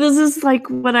 See, this is like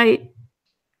what I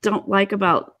don't like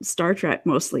about Star Trek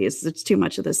mostly is it's too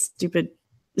much of this stupid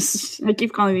I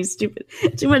keep calling these stupid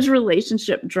too much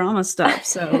relationship drama stuff.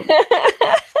 So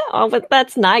oh, but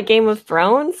that's not Game of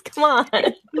Thrones. Come on.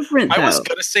 Different, I was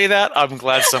gonna say that. I'm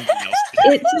glad somebody else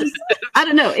did. I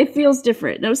don't know. It feels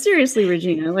different. No, seriously,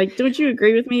 Regina. Like, don't you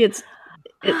agree with me? It's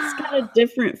got a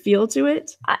different feel to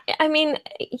it. I mean,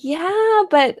 yeah,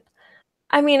 but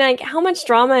I mean, like, how much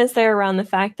drama is there around the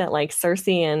fact that like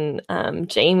Cersei and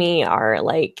Jamie are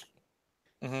like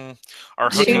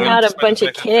shooting out a bunch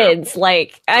of kids?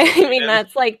 Like, I mean,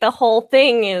 that's like the whole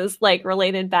thing is like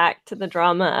related back to the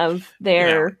drama of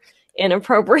their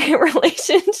inappropriate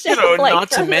relationship. You know, like,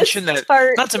 not to mention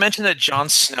that Jon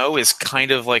Snow is kind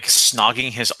of like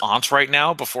snogging his aunt right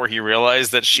now before he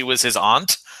realized that she was his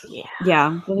aunt.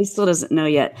 Yeah, but he still doesn't know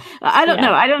yet. I don't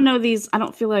know. I don't know these. I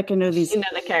don't feel like I know these. You know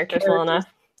the characters well enough.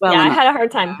 I had a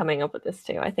hard time coming up with this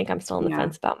too. I think I'm still on the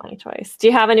fence about my choice. Do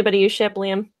you have anybody you ship,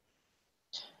 Liam?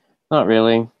 Not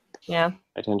really. Yeah.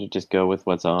 I tend to just go with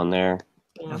what's on there.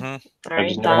 Yeah. I've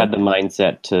just never had the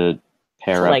mindset to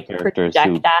pair up characters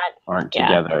who aren't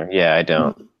together. Yeah, I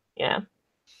don't. Yeah.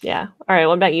 All right.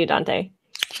 What about you, Dante?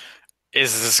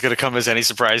 Is this going to come as any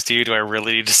surprise to you? Do I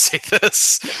really need to say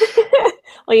this?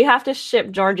 Well, you have to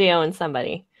ship Giorgio and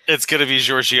somebody. It's going to be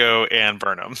Giorgio and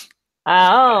Burnham.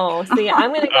 Oh, see,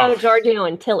 I'm going to go Giorgio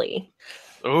and Tilly.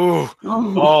 Oh,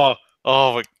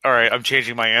 all right. I'm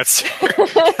changing my answer.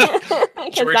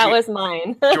 Because that was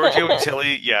mine. Giorgio and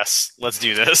Tilly, yes. Let's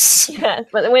do this. Yes,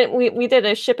 but we did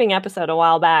a shipping episode a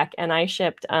while back, and I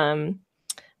shipped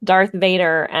Darth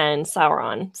Vader and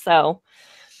Sauron. So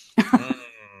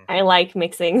I like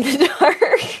mixing the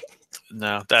dark.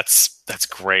 No, that's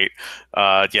great.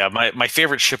 My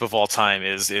favorite ship of all time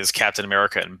is Captain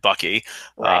America and Bucky.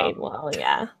 Right. Well,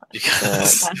 yeah.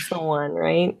 Because that's the one,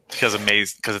 right? Because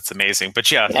it's amazing.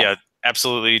 But yeah,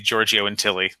 absolutely, Giorgio and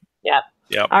Tilly. Yep.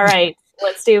 Yep. All right,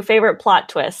 let's do favorite plot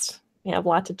twist. We have a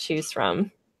lot to choose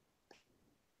from.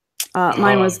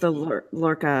 Mine was the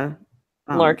Lorca.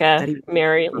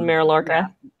 Mirror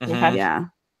Lorca. Mm-hmm. Okay.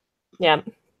 Yeah.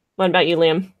 What about you,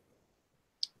 Liam?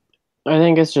 I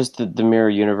think it's just that the mirror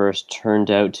universe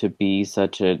turned out to be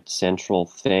such a central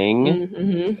thing.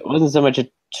 Mm-hmm. It wasn't so much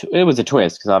it was a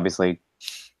twist because obviously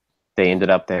they ended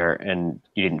up there and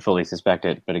you didn't fully suspect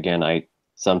it. But again, I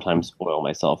sometimes spoil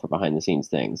myself for behind the scenes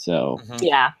things. So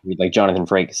like Jonathan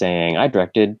Frakes saying,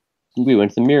 we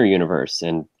went to the mirror universe,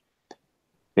 and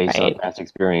based on past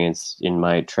experience in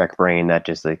my Trek brain, that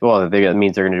just like, well, that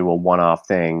means they're going to do a one-off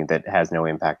thing that has no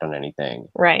impact on anything.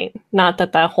 Right. Not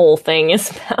that the whole thing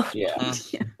is about.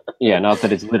 Yeah. Not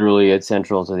that it's literally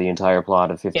central to the entire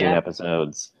plot of 15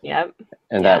 episodes. Yep.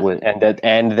 And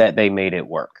that they made it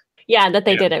work. Yeah, that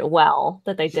they did it well.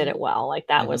 Like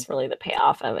that was really the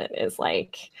payoff of it. Is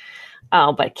like,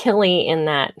 oh, but Killy in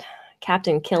that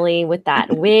Captain Killy with that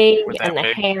wig and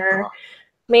the hair.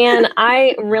 Man,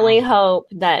 I really hope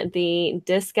that the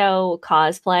disco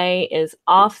cosplay is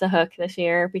off the hook this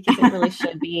year because it really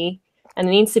should be. And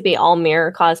it needs to be all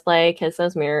mirror cosplay because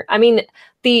those mirror. I mean,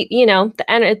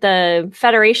 the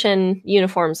Federation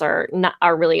uniforms are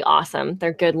really awesome.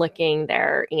 They're good looking.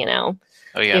 They're Oh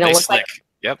yeah, they slick.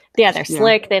 Yep. Yeah, they're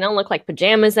slick. They don't look like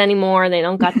pajamas anymore. They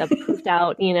don't got the poofed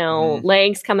out,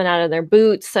 legs coming out of their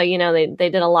boots. So, they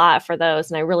did a lot for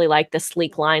those. And I really like the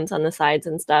sleek lines on the sides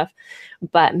and stuff.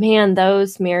 But man,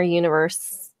 those Mirror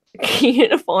Universe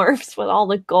uniforms with all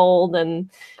the gold and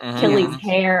Killy's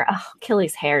hair. Oh,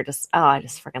 Killy's hair I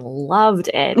just freaking loved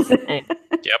it.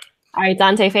 Yep. All right,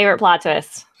 Dante, favorite plot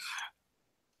twist.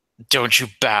 Don't you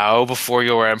bow before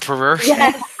your emperor?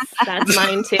 Yes, that's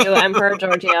mine too. Emperor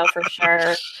Giorgio for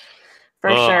sure. For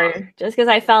sure. Just because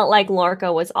I felt like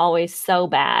Lorca was always so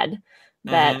bad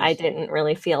that I didn't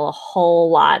really feel a whole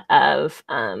lot of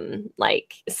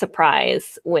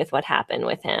surprise with what happened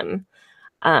with him.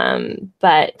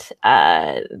 But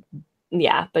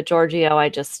Giorgio,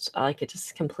 it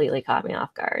just completely caught me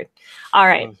off guard. All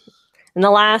right. And the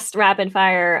last rapid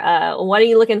fire, what are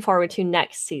you looking forward to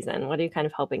next season? What are you kind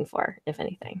of hoping for, if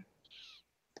anything?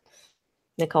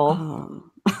 Nicole?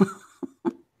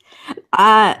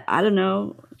 I don't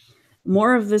know.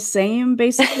 More of the same,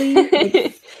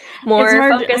 basically. More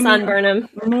focus on Burnham.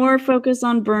 More focus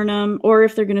on Burnham, or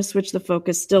if they're going to switch the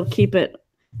focus, still keep it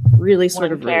really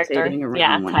sort of rotating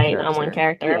around tight on one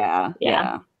character.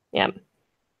 Yeah. Yep.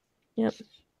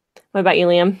 What about you,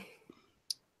 Liam?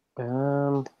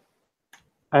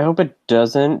 I hope it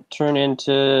doesn't turn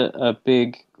into a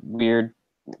big, weird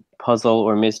puzzle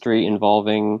or mystery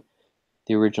involving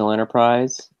the original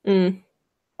Enterprise.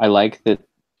 I like that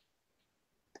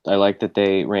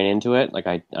they ran into it. Like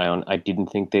I didn't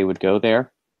think they would go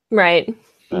there. Right.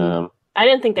 I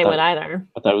didn't think they would either.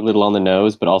 I thought it was a little on the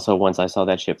nose, but also once I saw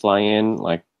that ship fly in,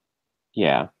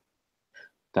 that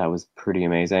was pretty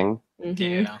amazing.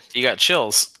 Yeah, you got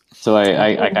chills. So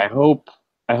I hope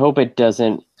it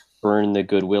doesn't burn the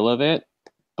goodwill of it,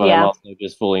 but I'm also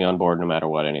just fully on board no matter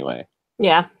what anyway.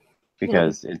 Yeah.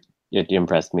 Because it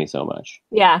impressed me so much.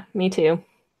 Yeah, me too.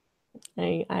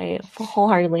 I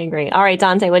wholeheartedly agree. All right,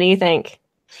 Dante, what do you think?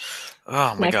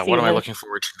 Oh my God, what am I looking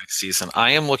forward to next season?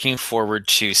 I am looking forward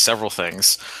to several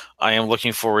things. I am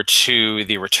looking forward to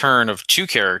the return of 2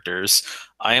 characters.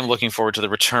 I am looking forward to the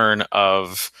return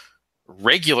of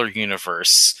regular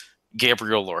universe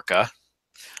Gabriel Lorca.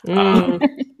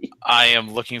 I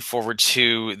am looking forward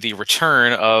to the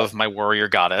return of my warrior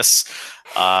goddess,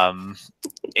 and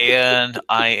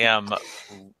I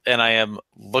am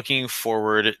looking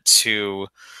forward to.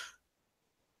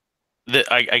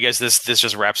 I guess this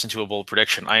just wraps into a bold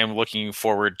prediction. I am looking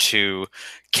forward to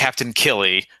Captain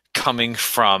Killy coming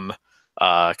from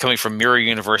Mirror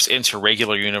Universe into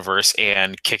regular universe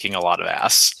and kicking a lot of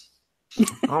ass.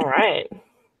 All right,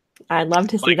 I'd love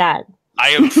to see that. I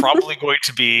am probably going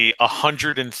to be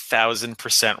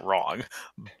 100,000% wrong,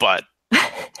 but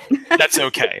that's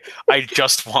okay. I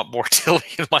just want more Tilly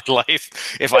in my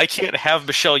life. If I can't have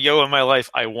Michelle Yeoh in my life,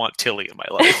 I want Tilly in my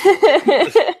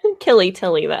life. Killy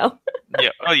Tilly, though.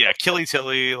 Yeah. Oh, yeah. Killy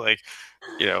Tilly.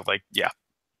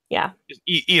 Yeah.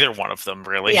 Either one of them,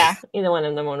 really. Yeah. Either one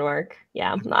of them would work.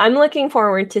 Yeah. I'm looking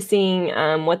forward to seeing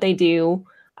what they do.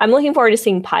 I'm looking forward to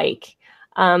seeing Pike.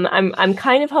 I'm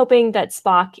kind of hoping that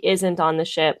Spock isn't on the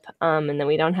ship, and then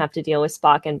we don't have to deal with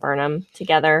Spock and Burnham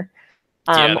together.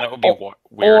 That would be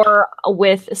weird. Or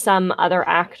with some other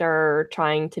actor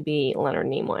trying to be Leonard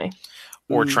Nimoy.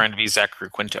 Or trying to be Zachary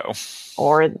Quinto.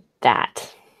 Or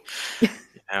that.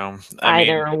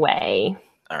 Either way.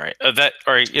 All right.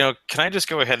 Can I just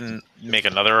go ahead and make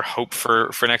another hope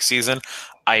for next season?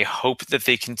 I hope that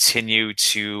they continue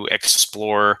to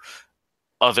explore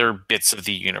other bits of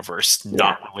the universe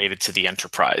not related to the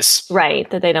Enterprise. Right,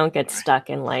 that they don't get stuck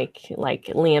in like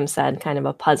Liam said, kind of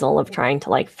a puzzle of trying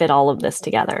to fit all of this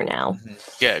together now.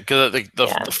 Yeah, because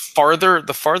the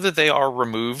farther they are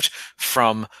removed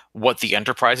from what the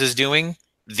Enterprise is doing,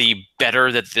 the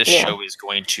better that this show is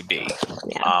going to be.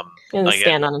 Yeah, it'll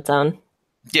stand on its own.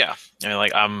 Yeah,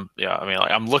 I'm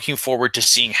looking forward to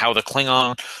seeing how the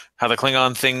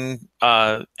Klingon thing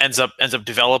ends up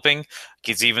developing.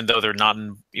 Because even though they're not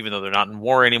in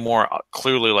war anymore,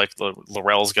 clearly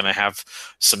L'Orel's going to have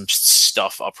some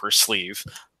stuff up her sleeve.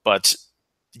 But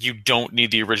you don't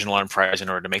need the original Enterprise in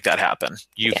order to make that happen.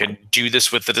 You can do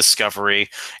this with the Discovery,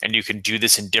 and you can do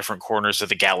this in different corners of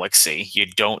the galaxy. You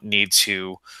don't need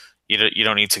to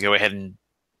go ahead and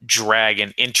drag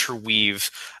and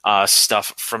interweave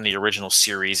stuff from the original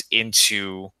series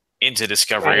into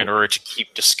Discovery in order to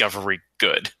keep Discovery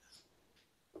good.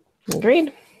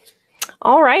 Agreed.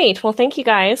 All right. Well, thank you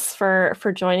guys for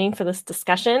joining for this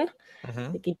discussion.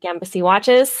 The Geek Embassy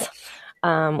watches.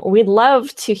 We'd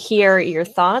love to hear your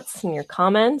thoughts and your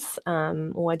comments.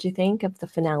 What do you think of the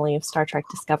finale of Star Trek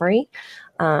Discovery?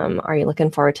 Are you looking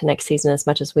forward to next season as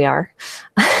much as we are?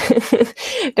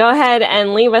 Go ahead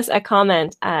and leave us a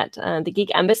comment at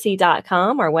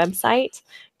thegeekembassy.com, our website.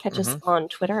 Catch us on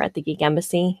Twitter at The Geek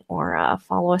Embassy, or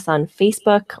follow us on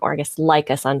Facebook, or I guess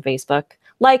like us on Facebook.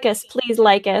 Like us, please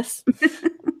like us.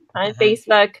 On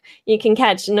Facebook. You can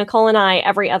catch Nicole and I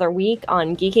every other week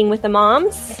on Geeking with the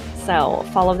Moms, so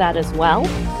follow that as well.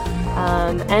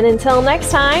 And until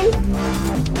next time,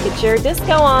 get your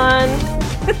disco on.